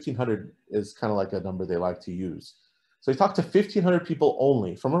on. 1,500 is kind of like a number they like to use. So they talk to 1,500 people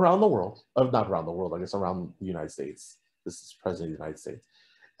only from around the world, not around the world, I guess around the United States. This is President of the United States.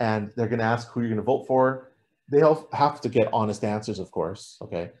 And they're going to ask who you're going to vote for. They'll have to get honest answers, of course,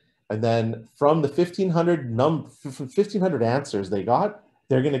 okay? And then from the 1,500 answers they got,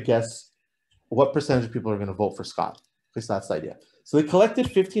 they're going to guess what percentage of people are going to vote for Scott. Because that's the idea. So they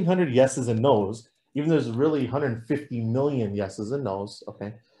collected 1,500 yeses and nos, even though there's really 150 million yeses and nos,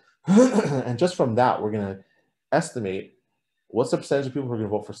 okay? And just from that, we're going to estimate what's the percentage of people who are going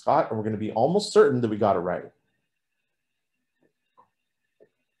to vote for Scott, and we're going to be almost certain that we got it right.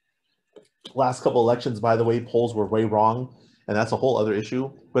 Last couple elections, by the way, polls were way wrong, and that's a whole other issue.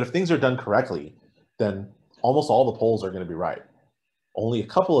 But if things are done correctly, then almost all the polls are going to be right. Only a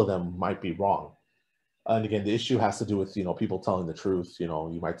couple of them might be wrong. And again, the issue has to do with, people telling the truth.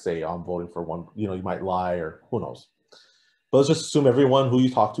 You might say, I'm voting for one, you might lie, or who knows. But let's just assume everyone who you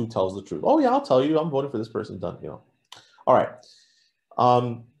talk to tells the truth. Oh yeah, I'll tell you, I'm voting for this person, done, All right.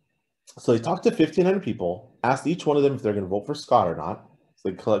 So they talked to 1,500 people, asked each one of them if they're going to vote for Scott or not. So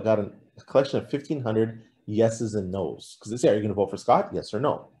they got a collection of 1,500 yeses and nos. Because they say, are you going to vote for Scott? Yes or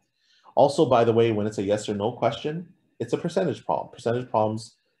no. Also, by the way, when it's a yes or no question, it's a percentage problem. Percentage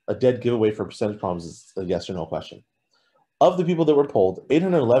problems, a dead giveaway for percentage problems is a yes or no question. Of the people that were polled,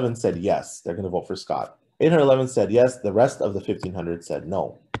 811 said yes, they're going to vote for Scott. 811 said yes, the rest of the 1,500 said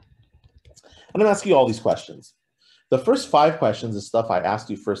no. I'm going to ask you all these questions. The first 5 questions is stuff I asked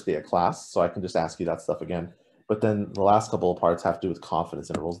you first day of class, so I can just ask you that stuff again. But then the last couple of parts have to do with confidence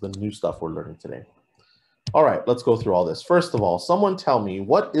intervals, the new stuff we're learning today. All right, let's go through all this. First of all, someone tell me,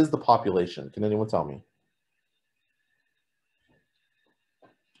 what is the population? Can anyone tell me?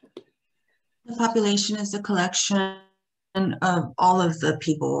 The population is the collection of all of the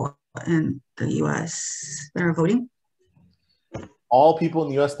people in the U.S. that are voting. All people in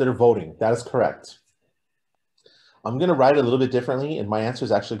the U.S. that are voting. That is correct. I'm going to write it a little bit differently, and my answer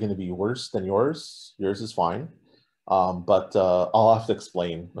is actually going to be worse than yours. Yours is fine, but I'll have to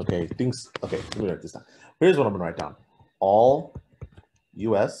explain. Okay, okay, let me write this down. Here's what I'm going to write down. All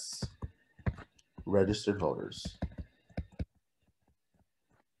U.S. registered voters.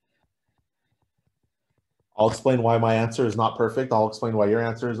 I'll explain why my answer is not perfect. I'll explain why your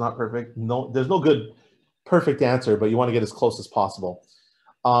answer is not perfect. No, there's no good perfect answer, but you want to get as close as possible.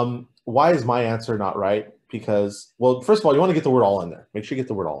 Why is my answer not right? Because, well, first of all, you want to get the word all in there. Make sure you get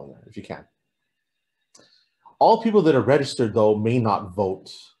the word all in there if you can. All people that are registered, though, may not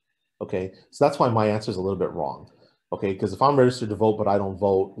vote. Okay, so that's why my answer is a little bit wrong. Okay, because if I'm registered to vote but I don't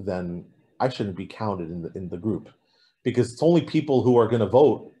vote, then I shouldn't be counted in the group, because it's only people who are going to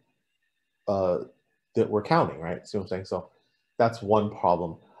vote that we're counting, right? See what I'm saying? So that's one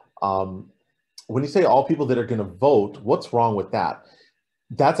problem. When you say all people that are going to vote, what's wrong with that?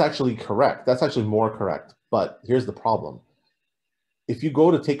 That's actually correct. That's actually more correct. But here's the problem. If you go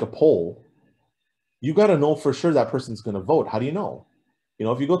to take a poll, you got to know for sure that person's going to vote. How do you know?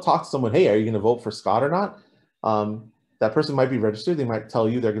 If you go talk to someone, hey, are you going to vote for Scott or not? That person might be registered. They might tell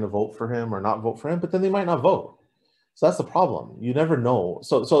you they're going to vote for him or not vote for him, but then they might not vote. So that's the problem. You never know.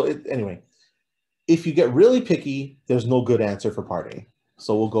 Anyway, if you get really picky, there's no good answer for part A.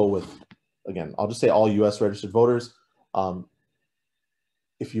 So we'll go with, again, I'll just say all U.S. registered voters.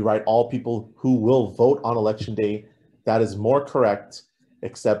 If you write all people who will vote on election day, that is more correct,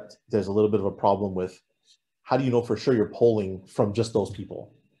 except there's a little bit of a problem with how do you know for sure you're polling from just those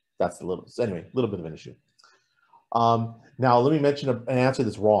people? That's a little bit of an issue. Now, let me mention an answer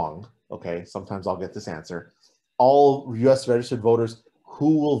that's wrong. Okay, sometimes I'll get this answer. All U.S. registered voters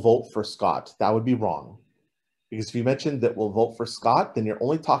who will vote for Scott. That would be wrong. Because if you mention that will vote for Scott, then you're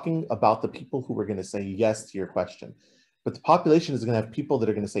only talking about the people who are going to say yes to your question. But the population is going to have people that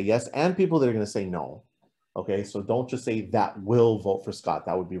are going to say yes and people that are going to say no. Okay, so don't just say that will vote for Scott.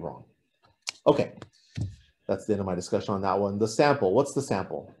 That would be wrong. Okay, that's the end of my discussion on that one. The sample, what's the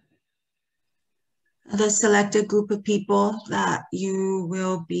sample? The selected group of people that you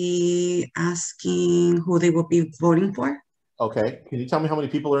will be asking who they will be voting for. Okay, can you tell me how many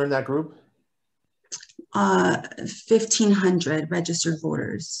people are in that group? 1,500 registered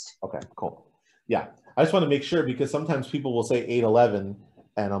voters. Okay, cool. Yeah, I just want to make sure, because sometimes people will say 811,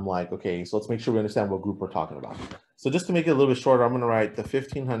 and I'm like, okay, so let's make sure we understand what group we're talking about. So just to make it a little bit shorter, I'm going to write the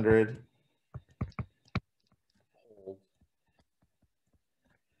 1,500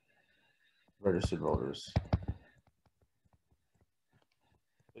 registered voters.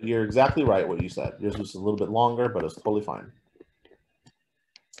 You're exactly right what you said. Yours was a little bit longer, but it's totally fine.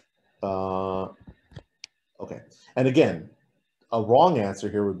 Okay. And again, a wrong answer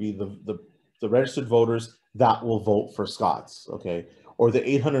here would be the registered voters that will vote for Scott's, okay? Or the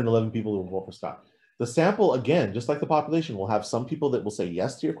 811 people who will vote for Scott. The sample, again, just like the population, will have some people that will say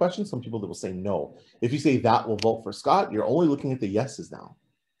yes to your question, some people that will say no. If you say that will vote for Scott, you're only looking at the yeses now.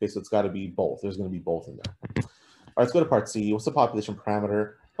 Okay, so it's got to be both. There's going to be both in there. All right, let's go to part C. What's the population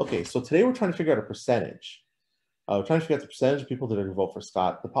parameter? Okay, so today we're trying to figure out a percentage. We're trying to figure out the percentage of people that are going to vote for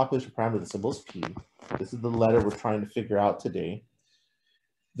Scott. The population parameter, the symbol is P. This is the letter we're trying to figure out today.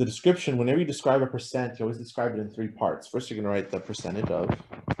 The description, whenever you describe a percent, you always describe it in 3 parts. First, you're going to write the percentage of.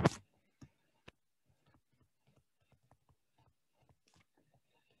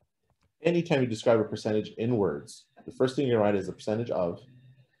 Anytime you describe a percentage in words, the first thing you're going to write is the percentage of.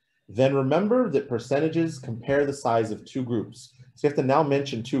 Then remember that percentages compare the size of 2 groups. So you have to now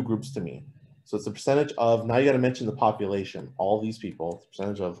mention 2 groups to me. So it's the percentage of, now you got to mention the population, all these people, the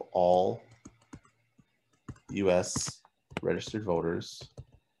percentage of all US registered voters.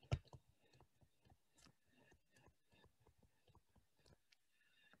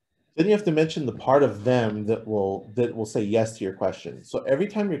 Then you have to mention the part of them that will say yes to your question. So every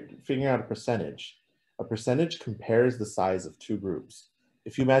time you're figuring out a percentage compares the size of 2 groups.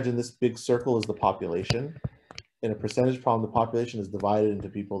 If you imagine this big circle is the population, in a percentage problem, the population is divided into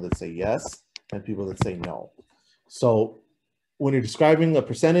people that say yes and people that say no. So when you're describing a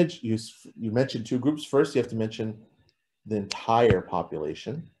percentage, you mention 2 groups. First, you have to mention the entire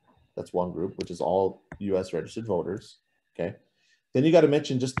population. That's one group, which is all US registered voters, okay? Then you got to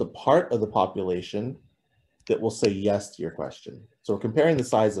mention just the part of the population that will say yes to your question. So we're comparing the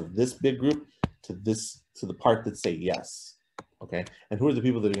size of this big group to the part that say yes, okay? And who are the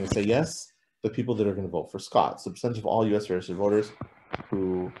people that are going to say yes? The people that are going to vote for Scott. So percentage of all US registered voters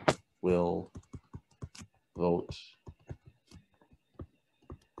who will vote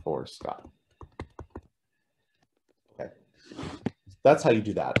for Scott. Okay. That's how you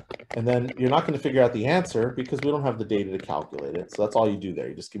do that. And then you're not going to figure out the answer because we don't have the data to calculate it. So that's all you do there.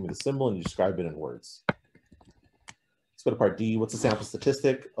 You just give me the symbol and you describe it in words. Let's go to part D. What's the sample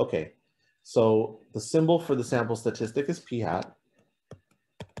statistic? Okay. So the symbol for the sample statistic is p hat.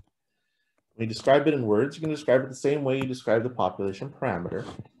 When you describe it in words, you can describe it the same way you describe the population parameter,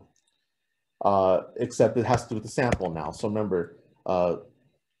 except it has to do with the sample now. So remember, when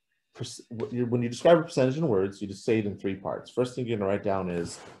you describe a percentage in words, you just say it in 3 parts. First thing you're going to write down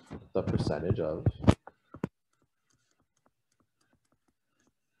is the percentage of.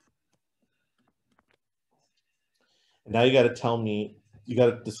 And now you got to tell me, you got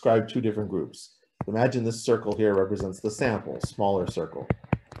to describe 2 different groups. Imagine this circle here represents the sample, smaller circle.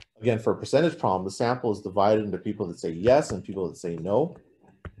 Again, for a percentage problem, the sample is divided into people that say yes and people that say no.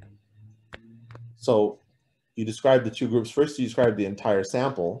 So you describe the 2 groups. First, you describe the entire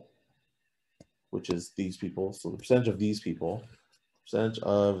sample, which is these people. So the percentage of these people, percentage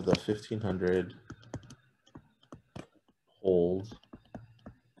of the 1,500 polled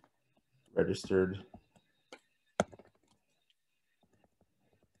registered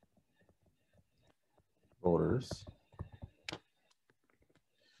voters.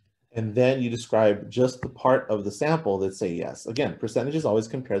 And then you describe just the part of the sample that say yes. Again, percentages always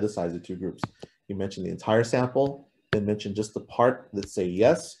compare the size of 2 groups. You mention the entire sample, then mention just the part that say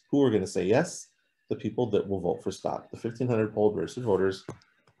yes. Who are going to say yes? The people that will vote for Scott. The 1,500 polled registered voters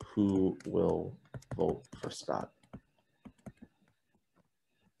who will vote for Scott.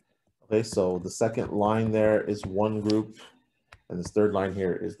 Okay, so the second line there is one group, and this third line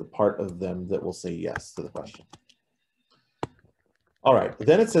here is the part of them that will say yes to the question. All right,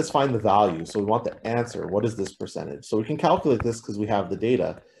 then it says find the value. So we want the answer. What is this percentage? So we can calculate this because we have the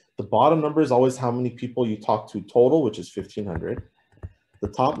data. The bottom number is always how many people you talk to total, which is 1,500. The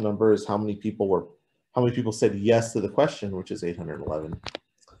top number is how many people said yes to the question, which is 811. I'm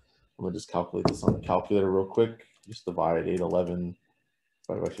gonna just calculate this on the calculator real quick. Just divide 811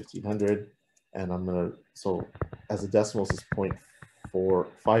 divided by 1,500. And I'm gonna, so as a decimal, this is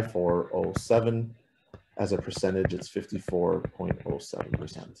 0.5407. As a percentage, it's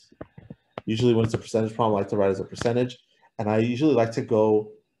 54.07%. Usually when it's a percentage problem, I like to write as a percentage. And I usually like to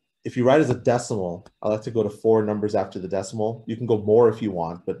go, if you write as a decimal, I like to go to 4 numbers after the decimal. You can go more if you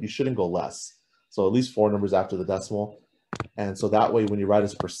want, but you shouldn't go less. So at least 4 numbers after the decimal. And so that way, when you write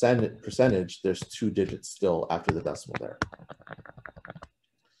as a percentage, there's 2 digits still after the decimal there.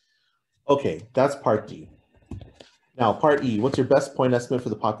 Okay, that's part D. Now, part E, what's your best point estimate for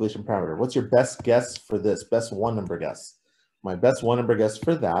the population parameter? What's your best guess for this, best 1 number guess? My best 1 number guess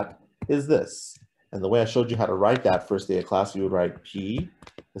for that is this. And the way I showed you how to write that first day of class, you would write P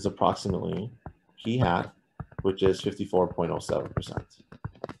is approximately P hat, which is 54.07%.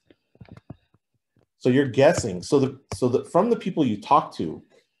 So you're guessing. So from the people you talk to,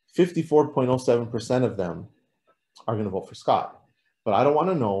 54.07% of them are going to vote for Scott. But I don't want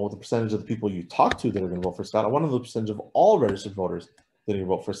to know the percentage of the people you talk to that are going to vote for Scott. I want to know the percentage of all registered voters that are going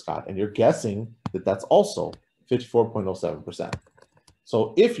to vote for Scott. And you're guessing that that's also 54.07%.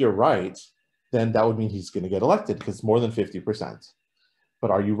 So if you're right, then that would mean he's going to get elected because it's more than 50%.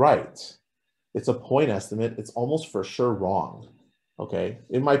 But are you right? It's a point estimate. It's almost for sure wrong. Okay,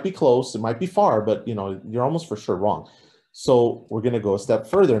 it might be close, it might be far, but you know, you're almost for sure wrong. So we're going to go a step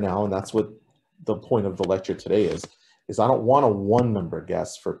further now, and that's what the point of the lecture today is I don't want a one number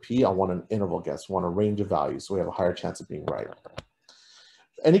guess for P, I want an interval guess, I want a range of values, so we have a higher chance of being right.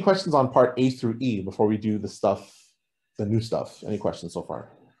 Any questions on part A through E before we do the stuff, the new stuff? Any questions so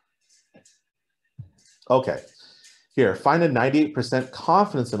far? Okay, here, find a 98%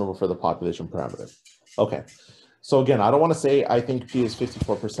 confidence interval for the population parameter. Okay. So again, I don't want to say I think P is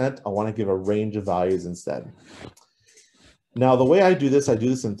 54%. I want to give a range of values instead. Now, the way I do this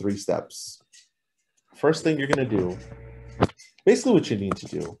in 3 steps. First thing you're going to do, basically what you need to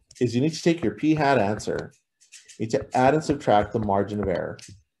do is you need to take your P hat answer, you need to add and subtract the margin of error,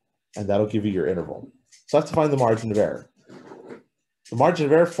 and that'll give you your interval. So I have to find the margin of error. The margin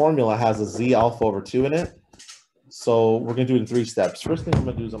of error formula has a Z alpha over 2 in it. So we're going to do it in 3 steps. First thing I'm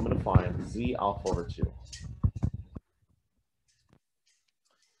going to do is I'm going to find Z alpha over 2.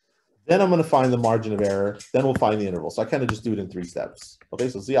 Then I'm going to find the margin of error. Then we'll find the interval. So I kind of just do it in 3 steps. Okay,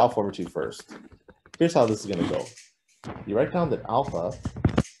 so Z alpha over 2 first. Here's how this is going to go. You write down that alpha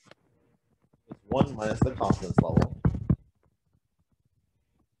is 1 minus the confidence level.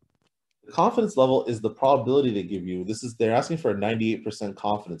 The confidence level is the probability they give you. They're asking for a 98%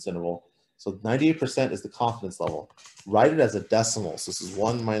 confidence interval. So 98% is the confidence level. Write it as a decimal. So this is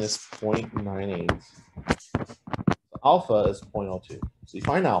 1 minus 0.98. So alpha is 0.02. So you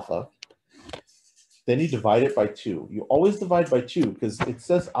find alpha. Then you divide it by 2. You always divide by 2 because it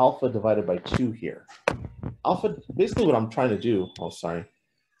says alpha divided by 2 here. Alpha, basically what I'm trying to do,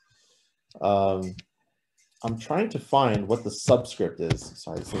 I'm trying to find what the subscript is.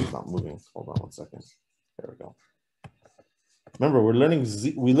 Sorry, this thing's not moving. Hold on 1 second. There we go. Remember, we're learning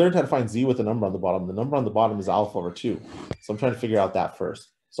Z. We learned how to find Z with a number on the bottom. The number on the bottom is alpha over 2. So I'm trying to figure out that first.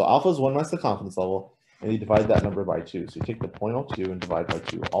 So alpha is 1 minus the confidence level, and you divide that number by 2. So you take the 0.02 and divide by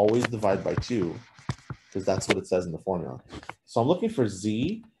 2. Always divide by 2, because that's what it says in the formula. So I'm looking for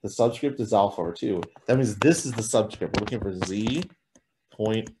Z. The subscript is alpha over 2. That means this is the subscript. We're looking for Z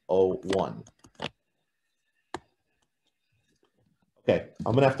 0.01. Okay,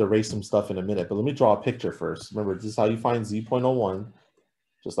 I'm going to have to erase some stuff in a minute, but let me draw a picture first. Remember, this is how you find Z 0.01,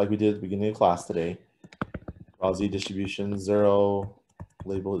 just like we did at the beginning of class today. Draw Z distribution, 0,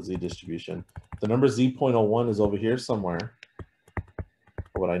 label it Z distribution. The number Z 0.01 is over here somewhere.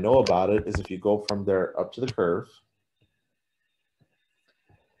 What I know about it is if you go from there up to the curve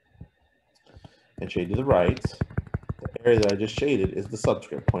and shade to the right, the area that I just shaded is the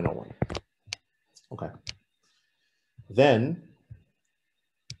subscript 0.01. Okay. Then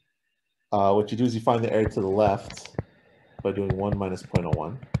what you do is you find the area to the left by doing 1 minus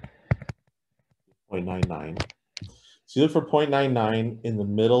 0.01, 0.99. So you look for 0.99 in the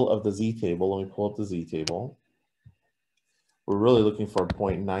middle of the Z table. Let me pull up the Z table. We're really looking for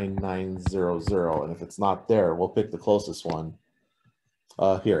 0.9900, and if it's not there, we'll pick the closest one.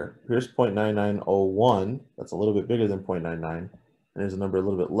 Here's 0.9901. That's a little bit bigger than 0.99, and there's a number a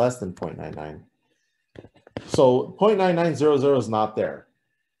little bit less than 0.99. So 0.9900 is not there.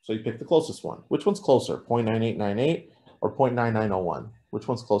 So you pick the closest one. Which one's closer, 0.9898 or 0.9901? Which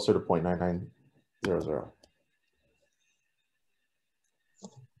one's closer to 0.9900?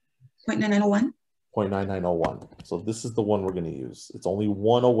 0.9901. 0.9901. So this is the one we're going to use. It's only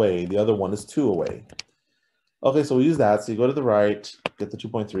 1 away. The other one is 2 away. Okay, so we use that. So you go to the right, get the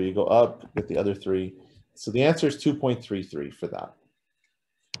 2.3, you go up, get the other 3. So the answer is 2.33 for that.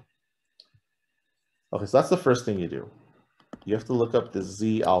 Okay, so that's the first thing you do. You have to look up the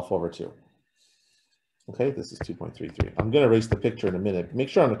Z alpha over 2. Okay, this is 2.33. I'm going to erase the picture in a minute. Make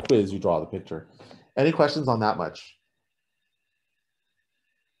sure on the quiz you draw the picture. Any questions on that much?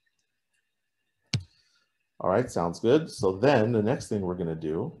 All right, sounds good. So then the next thing we're going to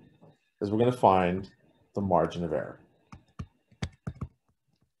do is we're going to find the margin of error.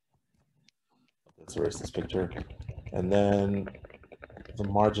 Let's erase this picture. And then the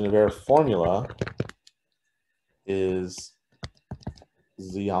margin of error formula is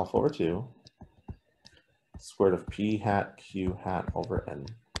Z alpha over 2 squared of P hat Q hat over N.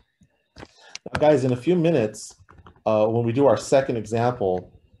 Now guys, in a few minutes, when we do our second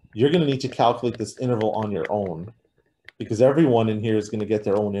example, you're going to need to calculate this interval on your own because everyone in here is going to get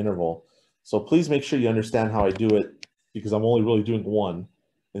their own interval. So please make sure you understand how I do it because I'm only really doing one,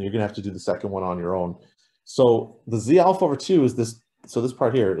 and you're going to have to do the second one on your own. So the z alpha over 2 is this. So this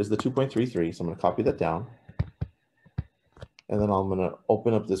part here is the 2.33. So I'm going to copy that down. And then I'm going to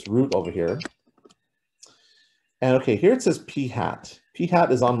open up this root over here. And okay, here it says p hat. P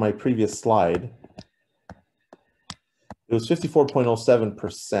hat is on my previous slide. It was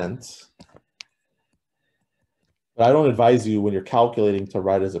 54.07%. But I don't advise you when you're calculating to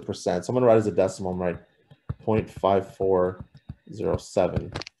write as a percent. So I'm going to write as a decimal. I'm going to write 0.5407. Let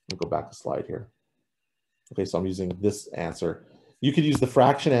me go back a slide here. Okay, so I'm using this answer. You could use the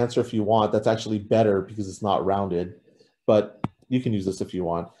fraction answer if you want. That's actually better because it's not rounded. But you can use this if you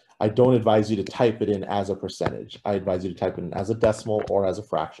want. I don't advise you to type it in as a percentage. I advise you to type it in as a decimal or as a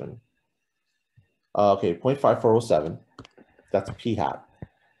fraction. Okay, 0.5407. That's p hat.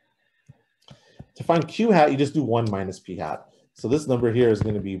 To find q hat, you just do 1 minus p hat. So this number here is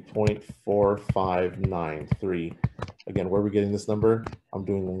going to be 0.4593. Again, where are we getting this number? I'm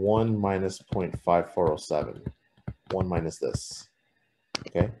doing 1 minus 0.5407. 1 minus this.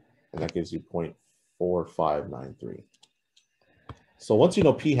 Okay, and that gives you 0.4593. So once you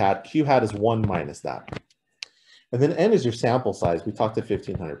know p hat, q hat is 1 minus that. And then n is your sample size. We talked to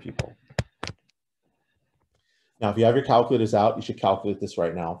 1,500 people. Now, if you have your calculators out, you should calculate this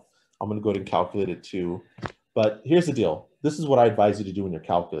right now. I'm going to go ahead and calculate it too. But here's the deal. This is what I advise you to do when you're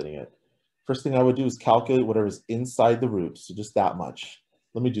calculating it. First thing I would do is calculate whatever's inside the root. So just that much.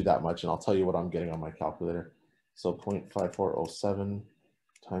 Let me do that much, and I'll tell you what I'm getting on my calculator. So 0.5407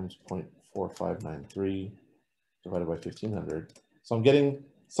 times 0.4593 divided by 1,500. So I'm getting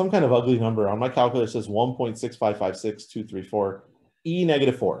some kind of ugly number. On my calculator, it says 1.6556234 E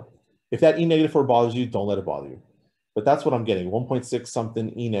negative 4. If that E negative 4 bothers you, don't let it bother you. But that's what I'm getting, 1.6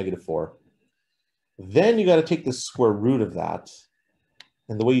 something E negative 4. Then you got to take the square root of that.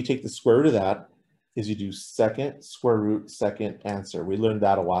 And the way you take the square root of that is you do second square root second answer. We learned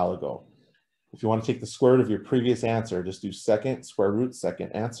that a while ago. If you want to take the square root of your previous answer, just do second square root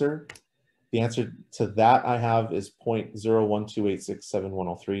second answer. The answer to that I have is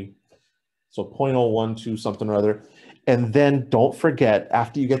 0.012867103. So 0.012 something or other. And then don't forget,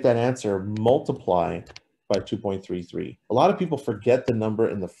 after you get that answer, multiply by 2.33. A lot of people forget the number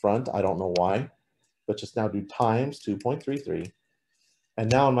in the front. I don't know why, but just now do times 2.33.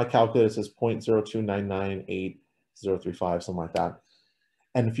 And now on my calculator, it says 0.02998,035, something like that.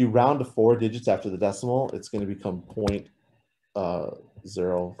 And if you round to 4 digits after the decimal, it's going to become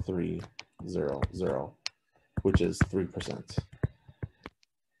 0.0300, which is 3%.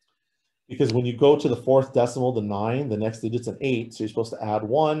 Because when you go to the 4th decimal, the 9, the next digit's an 8, so you're supposed to add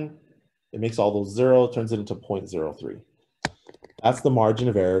 1. It makes all those 0, turns it into 0.03. That's the margin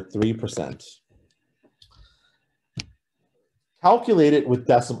of error, 3%. Calculate it with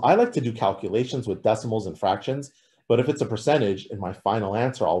decimal. I like to do calculations with decimals and fractions, but if it's a percentage in my final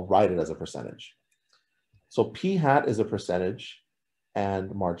answer, I'll write it as a percentage. So p hat is a percentage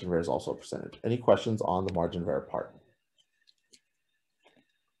and margin of error is also a percentage. Any questions on the margin of error part?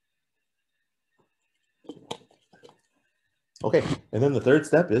 Okay, and then the third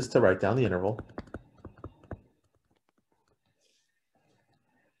step is to write down the interval.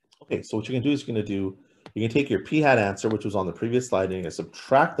 Okay, so what you're gonna do is you're gonna take your p hat answer, which was on the previous slide, and you're gonna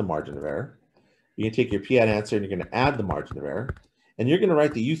subtract the margin of error. You're gonna take your p hat answer and you're gonna add the margin of error. And you're gonna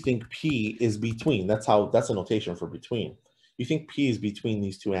write that you think p is between. That's a notation for between. You think p is between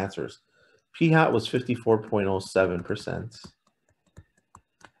these two answers. P hat was 54.07%.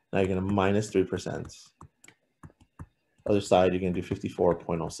 Now you're gonna minus 3%. Other side, you're going to do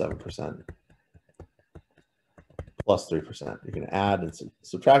 54.07% plus 3%. You're going to add and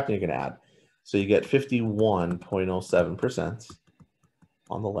subtract, and you're going to add. So you get 51.07%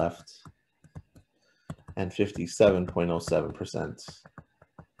 on the left and 57.07%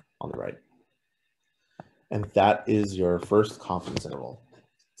 on the right. And that is your first confidence interval.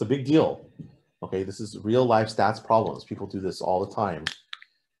 It's a big deal. Okay, this is real life stats problems. People do this all the time.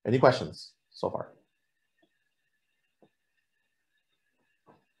 Any questions so far?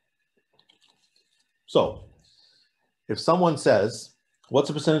 So if someone says, what's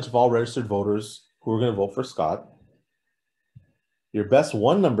the percentage of all registered voters who are going to vote for Scott? Your best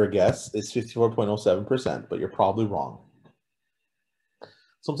one number guess is 54.07%, but you're probably wrong.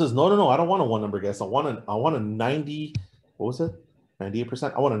 Someone says, no, I don't want a one number guess. I want a 90, what was it?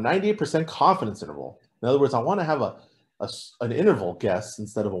 98%? I want a 98% confidence interval. In other words, I want to have an interval guess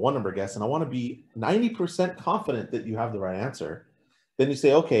instead of a one number guess, and I want to be 90% confident that you have the right answer. Then you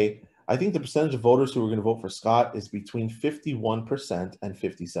say, okay, I think the percentage of voters who are going to vote for Scott is between 51% and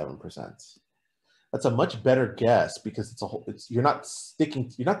 57%. That's a much better guess because you're not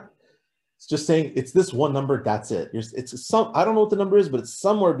it's just saying it's this one number, that's it. I don't know what the number is, but it's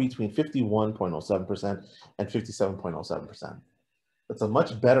somewhere between 51.07% and 57.07%. That's a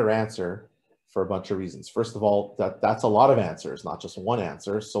much better answer for a bunch of reasons. First of all, that's a lot of answers, not just one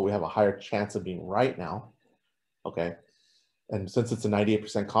answer. So we have a higher chance of being right now. Okay. And since it's a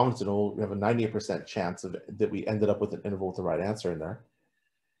 98% confidence interval, we have a 98% chance that we ended up with an interval with the right answer in there.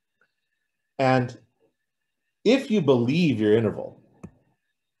 And if you believe your interval,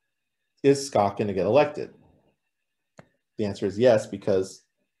 is Scott going to get elected? The answer is yes, because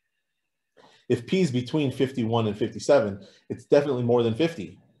if P is between 51 and 57, it's definitely more than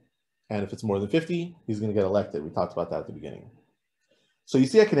 50. And if it's more than 50, he's going to get elected. We talked about that at the beginning. So you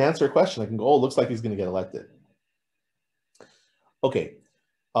see, I can answer a question. I can go, oh, it looks like he's going to get elected. Okay,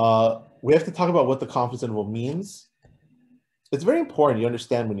 we have to talk about what the confidence interval means. It's very important you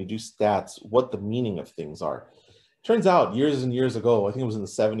understand when you do stats what the meaning of things are. Turns out years and years ago, I think it was in the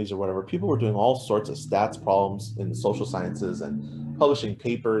 70s or whatever, people were doing all sorts of stats problems in the social sciences and publishing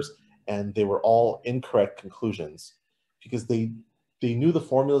papers, and they were all incorrect conclusions because they knew the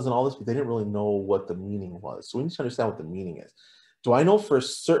formulas and all this, but they didn't really know what the meaning was. So we need to understand what the meaning is. Do I know for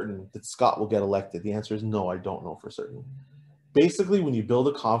certain that Scott will get elected? The answer is no, I don't know for certain. Basically, when you build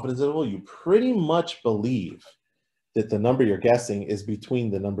a confidence interval, you pretty much believe that the number you're guessing is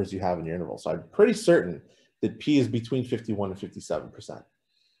between the numbers you have in your interval. So I'm pretty certain that P is between 51 and 57%.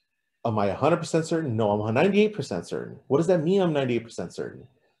 Am I 100% certain? No, I'm 98% certain. What does that mean I'm 98% certain?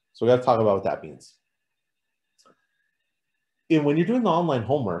 So we got to talk about what that means. And when you're doing the online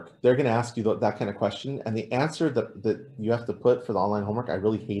homework, they're going to ask you that kind of question. And the answer that you have to put for the online homework, I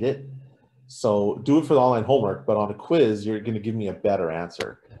really hate it. So do it for the online homework, but on a quiz, you're going to give me a better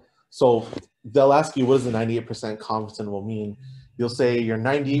answer. So they'll ask you, what does the 98% confidence interval mean? You'll say you're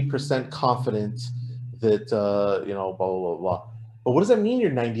 98% confident that, blah, blah, blah, blah. But what does that mean you're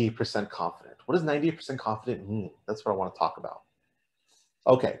 98% confident? What does 98% confident mean? That's what I want to talk about.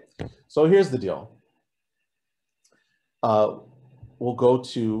 Okay, so here's the deal. We'll go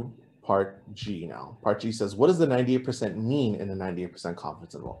to part G now. Part G says, what does the 98% mean in a 98%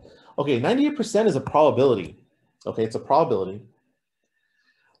 confidence interval? Okay, 98% is a probability. Okay, it's a probability.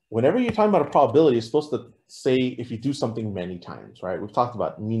 Whenever you're talking about a probability, you're supposed to say if you do something many times, right? We've talked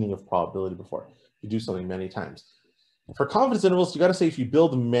about meaning of probability before. You do something many times. For confidence intervals, you got to say if you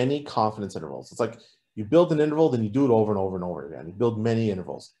build many confidence intervals. It's like you build an interval, then you do it over and over and over again. You build many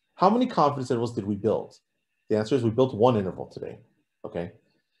intervals. How many confidence intervals did we build? The answer is we built one interval today, okay?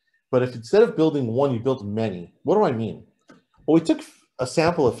 But if instead of building one, you built many, what do I mean? Well, we took a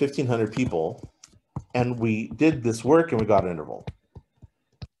sample of 1,500 people and we did this work and we got an interval.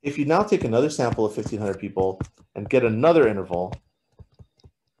 If you now take another sample of 1,500 people and get another interval,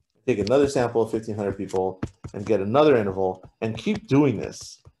 take another sample of 1,500 people and get another interval and keep doing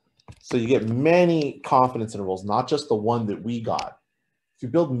this. So you get many confidence intervals, not just the one that we got. If you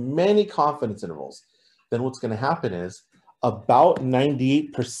build many confidence intervals, then what's going to happen is about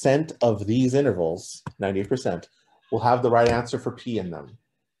 98% of these intervals, 98%, will have the right answer for P in them.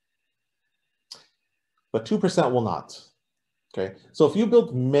 But 2% will not. Okay, so if you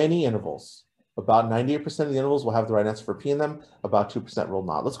build many intervals, about 98% of the intervals will have the right answer for P in them, about 2% will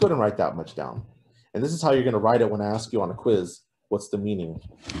not. Let's go ahead and write that much down. And this is how you're going to write it when I ask you on a quiz, what's the meaning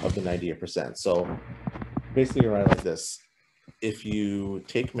of the 98%? So basically you write it like this. If you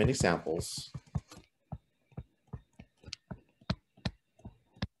take many samples,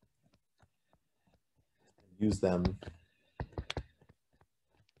 use them to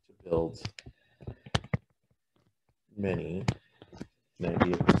build many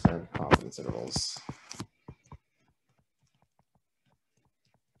 98% confidence intervals.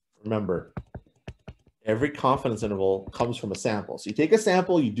 Remember, every confidence interval comes from a sample. So you take a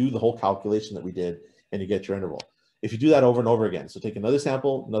sample, you do the whole calculation that we did, and you get your interval. If you do that over and over again, so take another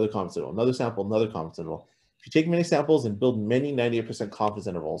sample, another confidence interval, another sample, another confidence interval. If you take many samples and build many 98% confidence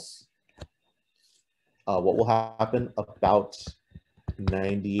intervals, what will happen? About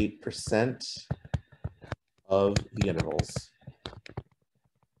 98% of the intervals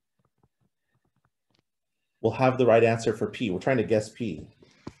will have the right answer for P. We're trying to guess P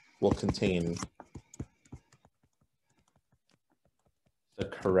will contain the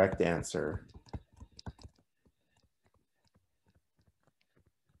correct answer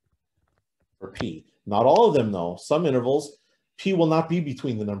for P. Not all of them though. Some intervals, P will not be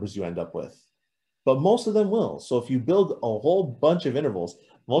between the numbers you end up with, but most of them will. So if you build a whole bunch of intervals,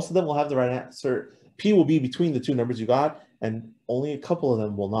 most of them will have the right answer. P will be between the two numbers you got, and only a couple of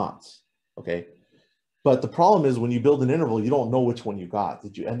them will not. okay? But the problem is when you build an interval, you don't know which one you got.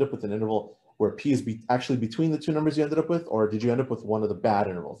 Did you end up with an interval where P is actually between the two numbers you ended up with, or did you end up with one of the bad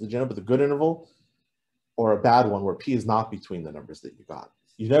intervals? Did you end up with a good interval or a bad one where P is not between the numbers that you got?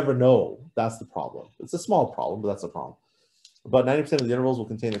 You never know. That's the problem. It's a small problem, but that's a problem. About 90% of the intervals will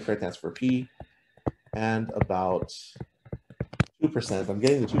contain the correct answer for P, and about 2%, I'm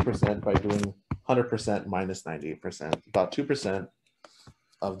getting the 2% by doing 100% minus 98%. About 2%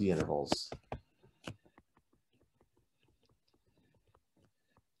 of the intervals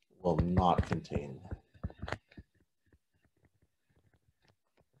will not contain the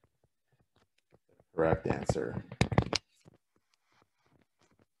correct answer.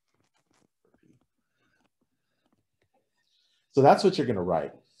 So that's what you're going to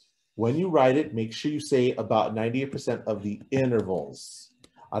write. When you write it, make sure you say about 98% of the intervals.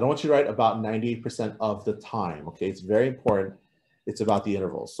 I don't want you to write about 98% of the time, okay? It's very important. It's about the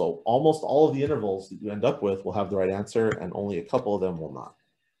intervals. So almost all of the intervals that you end up with will have the right answer, and only a couple of them will not.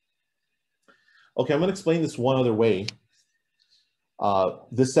 Okay, I'm going to explain this one other way.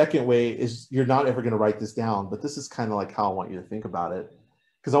 The second way is you're not ever going to write this down, but this is kind of like how I want you to think about it.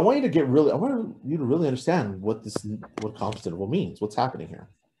 Because I want you to really understand what confidence interval means, what's happening here.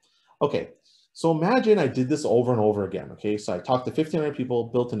 Okay, so imagine I did this over and over again, okay? So I talked to 1,500 people,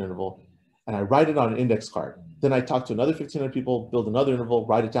 built an interval, and I write it on an index card. Then I talk to another 1,500 people, build another interval,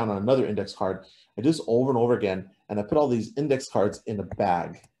 write it down on another index card. I do this over and over again, and I put all these index cards in a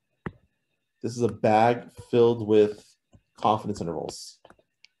bag. This is a bag filled with confidence intervals.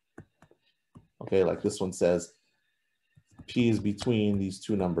 Okay, like this one says, P is between these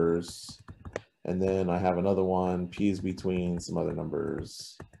two numbers. And then I have another one, P is between some other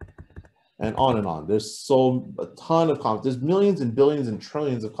numbers. And on and on. There's a ton of confidence. There's millions and billions and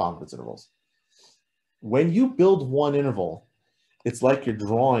trillions of confidence intervals. When you build one interval, it's like you're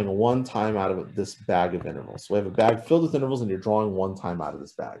drawing one time out of this bag of intervals. So we have a bag filled with intervals and you're drawing one time out of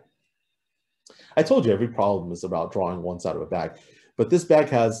this bag. I told you every problem is about drawing once out of a bag, but this bag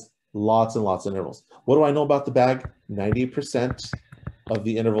has lots and lots of intervals. What do I know about the bag? 98% of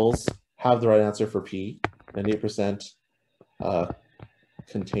the intervals have the right answer for P. 98%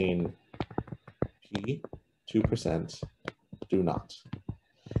 contain P, 2% do not.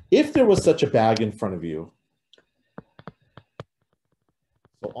 If there was such a bag in front of you,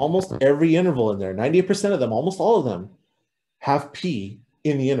 so almost every interval in there, 98% of them, almost all of them, have P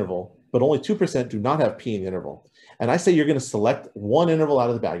in the interval, but only 2% do not have P in the interval. And I say you're going to select one interval out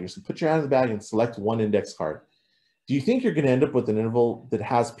of the bag. You're going to put your hand in the bag and select one index card. Do you think you're going to end up with an interval that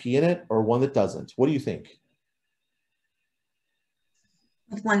has P in it or one that doesn't? What do you think?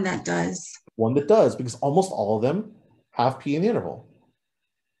 One that does. One that does, because almost all of them have P in the interval.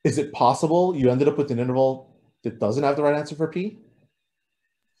 Is it possible you ended up with an interval that doesn't have the right answer for P?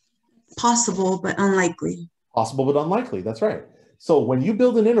 Possible, but unlikely. Possible, but unlikely. That's right. So when you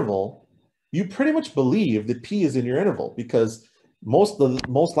build an interval, you pretty much believe that P is in your interval, because most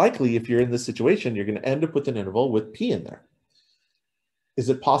likely, if you're in this situation, you're going to end up with an interval with P in there. Is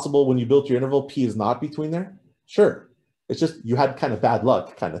it possible when you built your interval, P is not between there? Sure. It's just you had kind of bad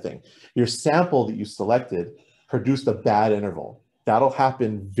luck kind of thing. Your sample that you selected produced a bad interval. That'll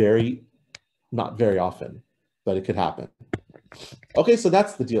happen not very often, but it could happen. Okay, so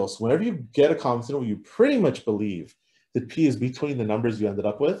that's the deal. So whenever you get a confidence interval, you pretty much believe that P is between the numbers you ended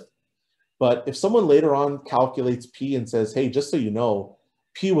up with. But if someone later on calculates P and says, hey, just so you know,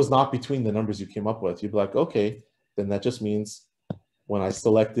 P was not between the numbers you came up with, you'd be like, okay, then that just means when I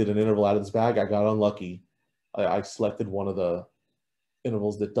selected an interval out of this bag, I got unlucky. I selected one of the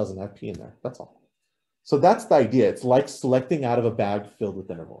intervals that doesn't have P in there. That's all. So that's the idea. It's like selecting out of a bag filled with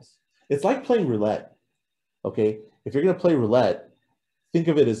intervals. It's like playing roulette. Okay, if you're going to play roulette, think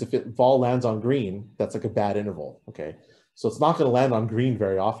of it as if it ball lands on green, that's like a bad interval. Okay, so it's not going to land on green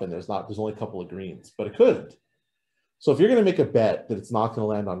very often. There's only a couple of greens, but it could. So if you're going to make a bet that it's not going to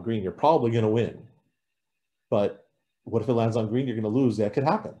land on green, you're probably going to win. But what if it lands on green? You're going to lose. That could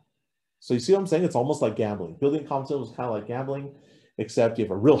happen. So you see what I'm saying? It's almost like gambling. Building confidence is kind of like gambling, except you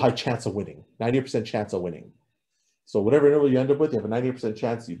have a real high chance of winning, 90% chance of winning. So whatever interval you end up with, you have a 90%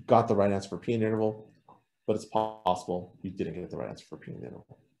 chance you got the right answer for P in the interval, but it's possible you didn't get the right answer for P in the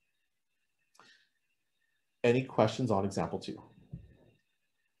interval. Any questions on example 2?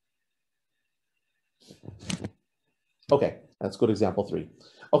 Okay, let's go to example 3.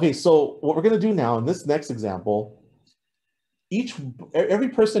 Okay, so what we're going to do now in this next example, every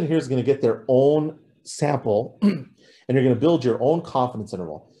person here is going to get their own sample and you're going to build your own confidence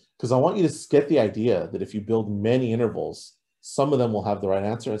interval, because I want you to get the idea that if you build many intervals, some of them will have the right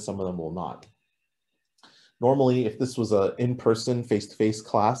answer and some of them will not. Normally, if this was an in-person, face-to-face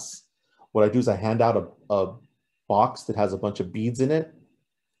class, what I do is I hand out a box that has a bunch of beads in it.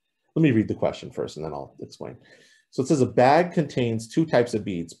 Let me read the question first and then I'll explain. So it says a bag contains 2 types of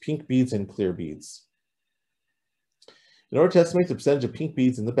beads, pink beads and clear beads. In order to estimate the percentage of pink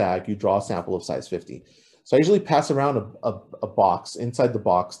beads in the bag, you draw a sample of size 50. So I usually pass around a box. Inside the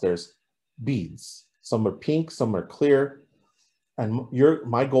box, there's beads. Some are pink, some are clear. And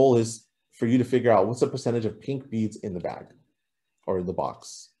my goal is for you to figure out what's the percentage of pink beads in the bag or in the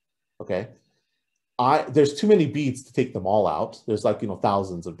box, okay? There's too many beads to take them all out. There's like,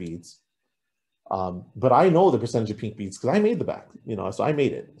 thousands of beads. But I know the percentage of pink beads because I made the bag, so I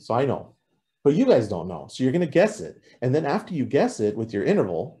made it, so I know. But you guys don't know, so you're gonna guess it. And then after you guess it with your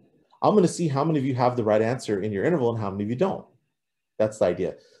interval, I'm gonna see how many of you have the right answer in your interval and how many of you don't. That's the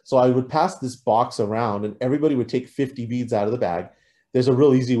idea. So I would pass this box around and everybody would take 50 beads out of the bag. There's a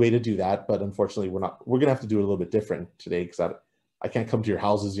real easy way to do that, but unfortunately we're gonna have to do it a little bit different today because I can't come to your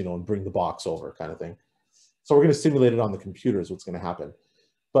houses, and bring the box over kind of thing. So we're gonna simulate it on the computer is what's gonna happen.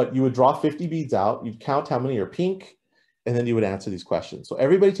 But you would draw 50 beads out, you'd count how many are pink, and then you would answer these questions. So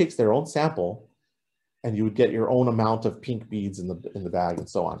everybody takes their own sample and you would get your own amount of pink beads in the bag and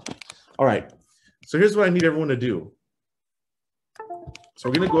so on. All right, so here's what I need everyone to do. So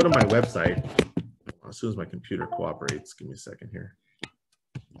we're gonna go to my website as soon as my computer cooperates. Give me a second here.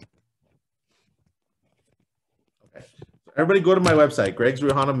 Okay, so everybody go to my website,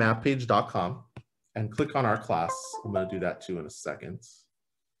 gregsriojanomappage.com, and click on our class. I'm gonna do that too in a second.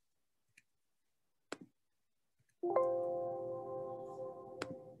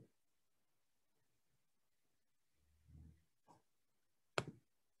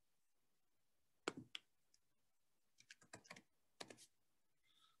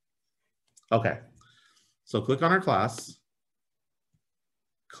 Okay, so click on our class,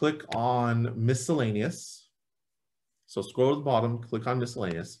 click on miscellaneous. So scroll to the bottom, click on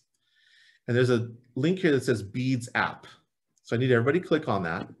miscellaneous. And there's a link here that says Beads app. So I need everybody to click on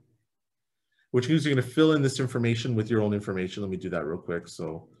that, which means you're gonna fill in this information with your own information. Let me do that real quick.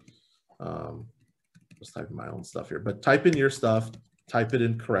 So just type in my own stuff here, but type in your stuff, type it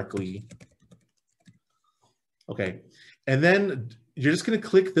in correctly. Okay, and then you're just gonna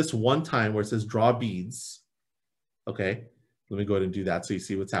click this one time where it says draw beads. Okay, let me go ahead and do that so you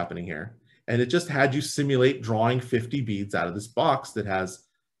see what's happening here. And it just had you simulate drawing 50 beads out of this box that has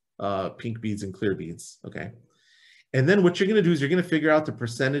pink beads and clear beads, okay? And then what you're gonna do is you're gonna figure out the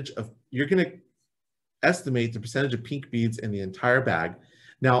percentage of, you're gonna estimate the percentage of pink beads in the entire bag.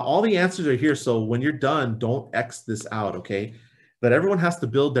 Now, all the answers are here, so when you're done, don't X this out, okay? But everyone has to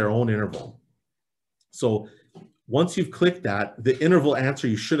build their own interval. So once you've clicked that, the interval answer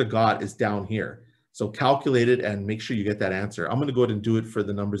you should have got is down here. So calculate it and make sure you get that answer. I'm gonna go ahead and do it for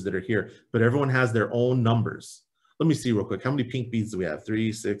the numbers that are here, but everyone has their own numbers. Let me see real quick. How many pink beads do we have?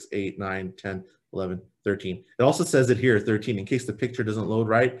 3, 6, 8, 9, 10, 11, 13. It also says it here, 13, in case the picture doesn't load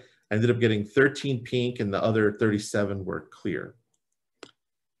right. I ended up getting 13 pink and the other 37 were clear.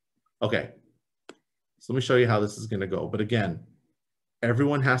 Okay, so let me show you how this is gonna go. But again,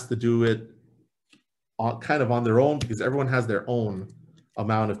 everyone has to do it kind of on their own because everyone has their own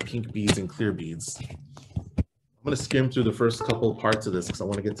amount of pink beads and clear beads. I'm gonna skim through the first couple of parts of this because I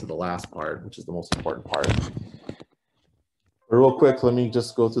wanna get to the last part, which is the most important part. But real quick, let me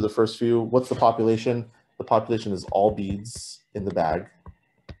just go through the first few. What's the population? The population is all beads in the bag.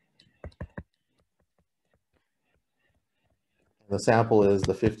 The sample is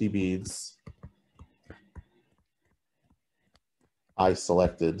the 50 beads I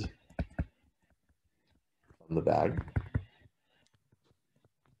selected from the bag.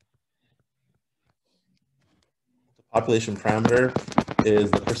 The population parameter is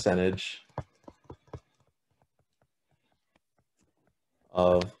the percentage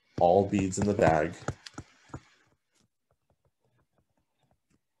of all beads in the bag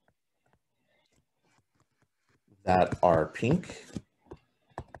that are pink.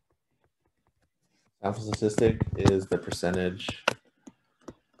 Sample statistic is the percentage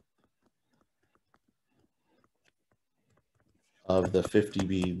of the 50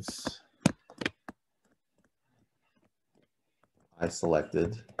 beads I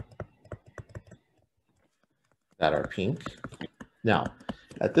selected that are pink. Now,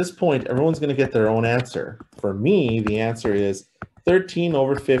 at this point, everyone's going to get their own answer. For me, the answer is 13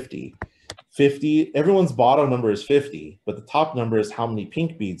 over 50. 50, everyone's bottom number is 50, but the top number is how many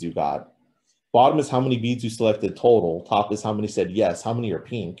pink beads you got. Bottom is how many beads you selected total. Top is how many said yes, how many are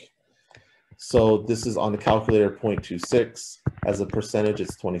pink. So this is on the calculator 0.26. As a percentage,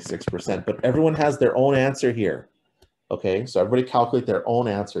 it's 26%, but everyone has their own answer here. Okay, so everybody calculate their own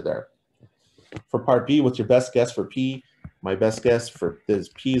answer there. For part B, what's your best guess for P? My best guess for this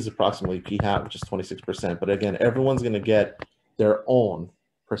P is approximately P hat, which is 26%. But again, everyone's going to get their own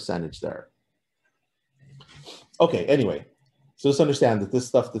percentage there. Okay, anyway, so just understand that this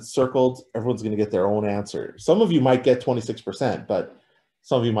stuff that's circled, everyone's going to get their own answer. Some of you might get 26%, but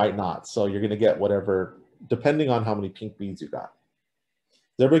some of you might not. So you're going to get whatever, depending on how many pink beads you got.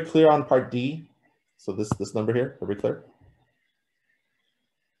 Is everybody clear on part D? So this number here, everybody clear?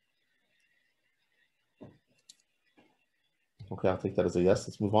 Okay, I'll take that as a yes.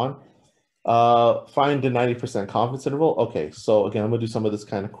 Let's move on. Find the 90% confidence interval. Okay, so again, I'm gonna do some of this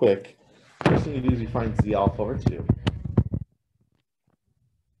kind of quick. First thing you do is you find Z alpha over 2.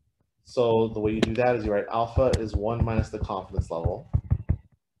 So the way you do that is you write alpha is 1 minus the confidence level. The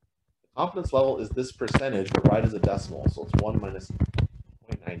confidence level is this percentage, but right as a decimal. So it's 1 minus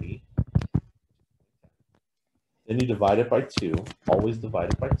 0.90. Then you divide it by 2. Always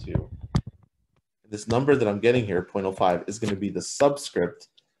divide it by 2. This number that I'm getting here, 0.05, is going to be the subscript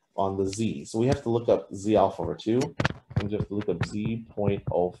on the Z. So we have to look up Z alpha over 2, and we have to look up Z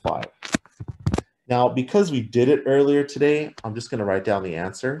 0.05. Now, because we did it earlier today, I'm just going to write down the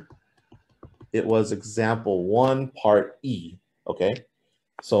answer. It was example 1, part E, okay?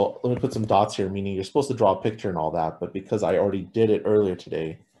 So let me put some dots here, meaning you're supposed to draw a picture and all that, but because I already did it earlier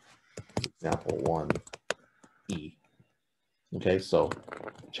today, example 1, E. Okay, so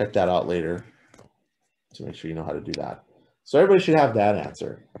check that out later to make sure you know how to do that. So everybody should have that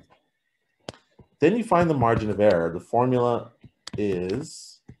answer. Then you find the margin of error. The formula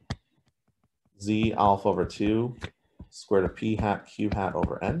is Z alpha over 2 square root of P hat Q hat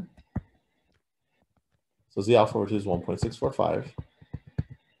over N. So Z alpha over 2 is 1.645.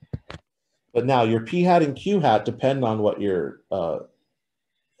 But now your P hat and Q hat depend on what your, how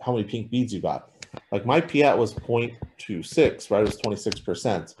many pink beads you got. Like my P hat was 0.26, right? It was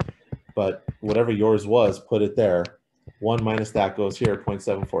 26%. But whatever yours was, put it there. 1 minus that goes here,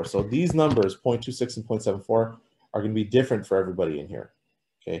 0.74. So these numbers, 0.26 and 0.74, are going to be different for everybody in here.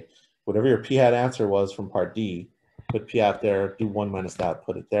 Okay, whatever your P hat answer was from part D, put P hat there, do 1 minus that,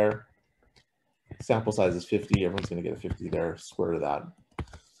 put it there. Sample size is 50. Everyone's going to get a 50 there, square root of that.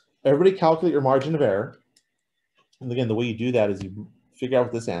 Everybody calculate your margin of error. And again, the way you do that is you figure out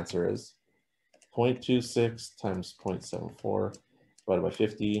what this answer is. 0.26 times 0.74 divided by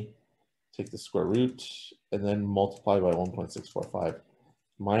 50. Take the square root and then multiply by 1.645.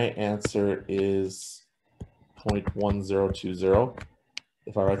 My answer is 0.1020.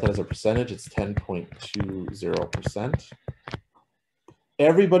 If I write that as a percentage, it's 10.20%.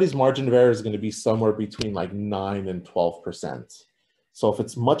 Everybody's margin of error is going to be somewhere between like 9 and 12%. So if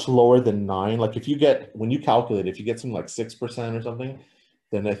it's much lower than 9, like if you get, when you calculate, if you get something like 6% or something,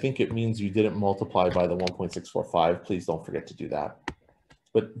 then I think it means you didn't multiply by the 1.645. Please don't forget to do that.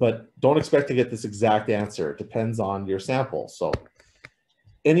 But don't expect to get this exact answer. It depends on your sample. So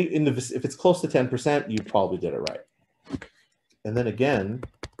if it's close to 10%, you probably did it right. And then again,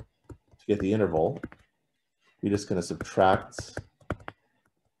 to get the interval, we're just going to subtract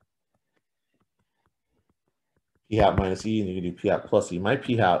P hat minus E, and you can do P hat plus E. My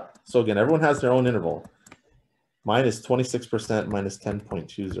P hat, so again, everyone has their own interval. Mine is 26% minus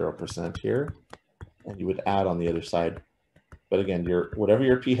 10.20% here, and you would add on the other side. But again, whatever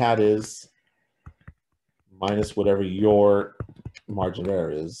your P hat is, minus whatever your margin of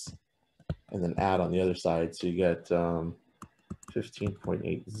error is, and then add on the other side. So you get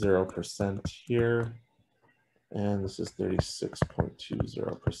 15.80% here, and this is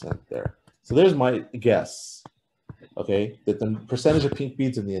 36.20% there. So there's my guess, okay, that the percentage of pink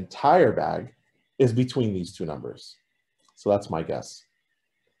beads in the entire bag is between these two numbers. So that's my guess.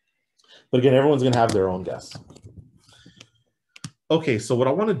 But again, everyone's going to have their own guess. Okay, so what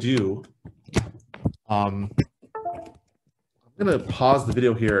I want to do, I'm going to pause the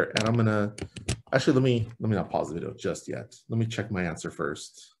video here, and I'm going to, actually, let me not pause the video just yet. Let me check my answer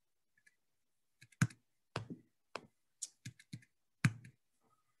first.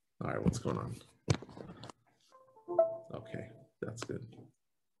 All right, what's going on? Okay, that's good.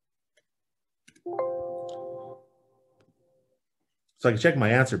 So I can check my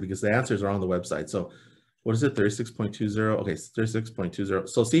answer because the answers are on the website. So what is it, 36.20? Okay, 36.20.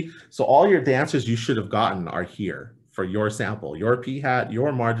 So see, so all the answers you should have gotten are here for your sample, your P hat,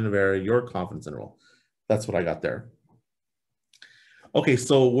 your margin of error, your confidence interval. That's what I got there. Okay,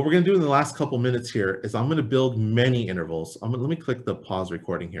 so what we're gonna do in the last couple minutes here is I'm gonna build many intervals. Let me click the pause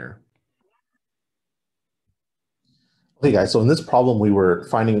recording here. Okay guys, so in this problem, we were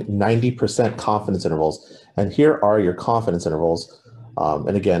finding 90% confidence intervals, and here are your confidence intervals.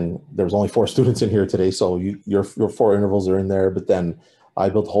 And again, there was only 4 students in here today, so your 4 intervals are in there, but then I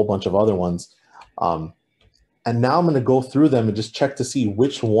built a whole bunch of other ones. And now I'm going to go through them and just check to see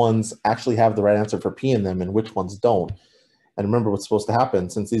which ones actually have the right answer for P in them and which ones don't. And remember what's supposed to happen,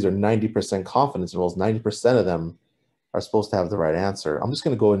 since these are 90% confidence intervals, 90% of them are supposed to have the right answer. I'm just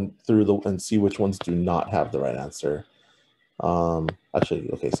going to go in through and see which ones do not have the right answer. Actually,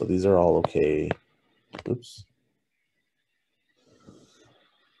 okay, so these are all okay. Oops.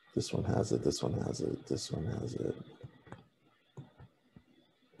 This one has it, this one has it, this one has it.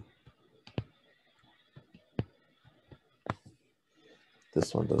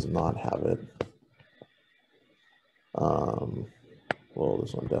 This one does not have it. Well,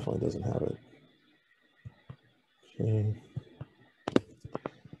 this one definitely doesn't have it. Okay.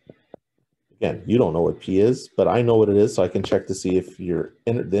 Again, you don't know what P is, but I know what it is, so I can check to see if the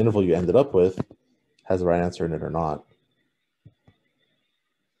interval you ended up with has the right answer in it or not.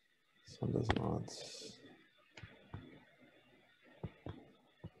 This one does not.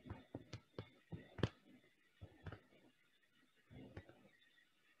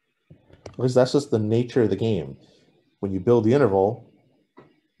 Because that's just the nature of the game. When you build the interval,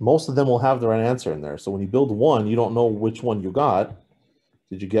 most of them will have the right answer in there. So when you build one, you don't know which one you got.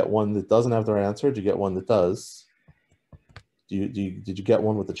 Did you get one that doesn't have the right answer? Did you get one that does? Did you get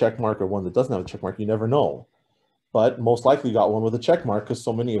one with a check mark or one that doesn't have a check mark? You never know. But most likely you got one with a check mark because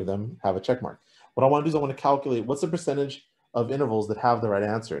so many of them have a check mark. What I want to do is I want to calculate what's the percentage of intervals that have the right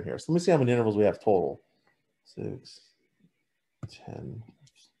answer in here. So let me see how many intervals we have total. 6, 10,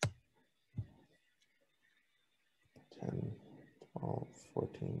 10, 12,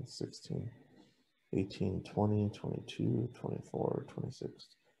 14, 16, 18, 20, 22, 24, 26.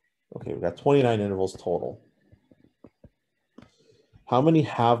 Okay, we've got 29 intervals total. How many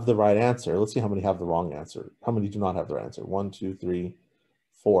have the right answer? Let's see how many have the wrong answer. How many do not have the right answer? 1, 2, 3,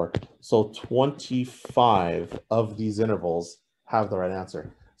 4. So 25 of these intervals have the right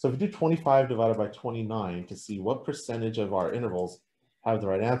answer. So if you do 25 divided by 29 to see what percentage of our intervals have the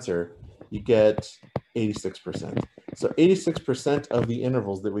right answer, you get 86%. So 86% of the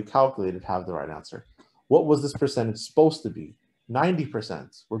intervals that we calculated have the right answer. What was this percentage supposed to be?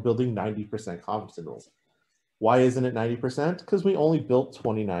 90%. We're building 90% confidence intervals. Why isn't it 90%? Because we only built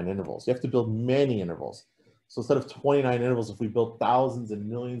 29 intervals. You have to build many intervals. So instead of 29 intervals, if we build thousands and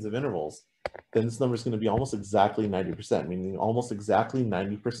millions of intervals, then this number is going to be almost exactly 90%, meaning almost exactly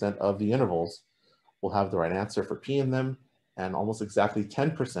 90% of the intervals will have the right answer for P in them, and almost exactly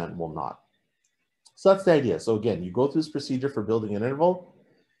 10% will not. So that's the idea. So again, you go through this procedure for building an interval.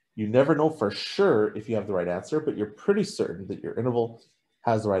 You never know for sure if you have the right answer, but you're pretty certain that your interval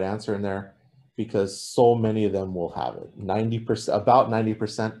has the right answer in there because so many of them will have it. 90%, about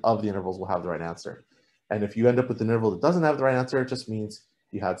 90% of the intervals will have the right answer. And if you end up with an interval that doesn't have the right answer, it just means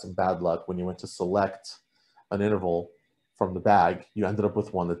you had some bad luck when you went to select an interval from the bag. You ended up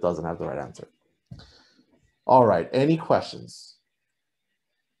with one that doesn't have the right answer. All right, any questions?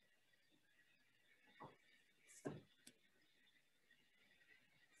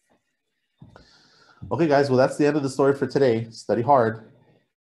 Okay, guys, well, that's the end of the story for today. Study hard.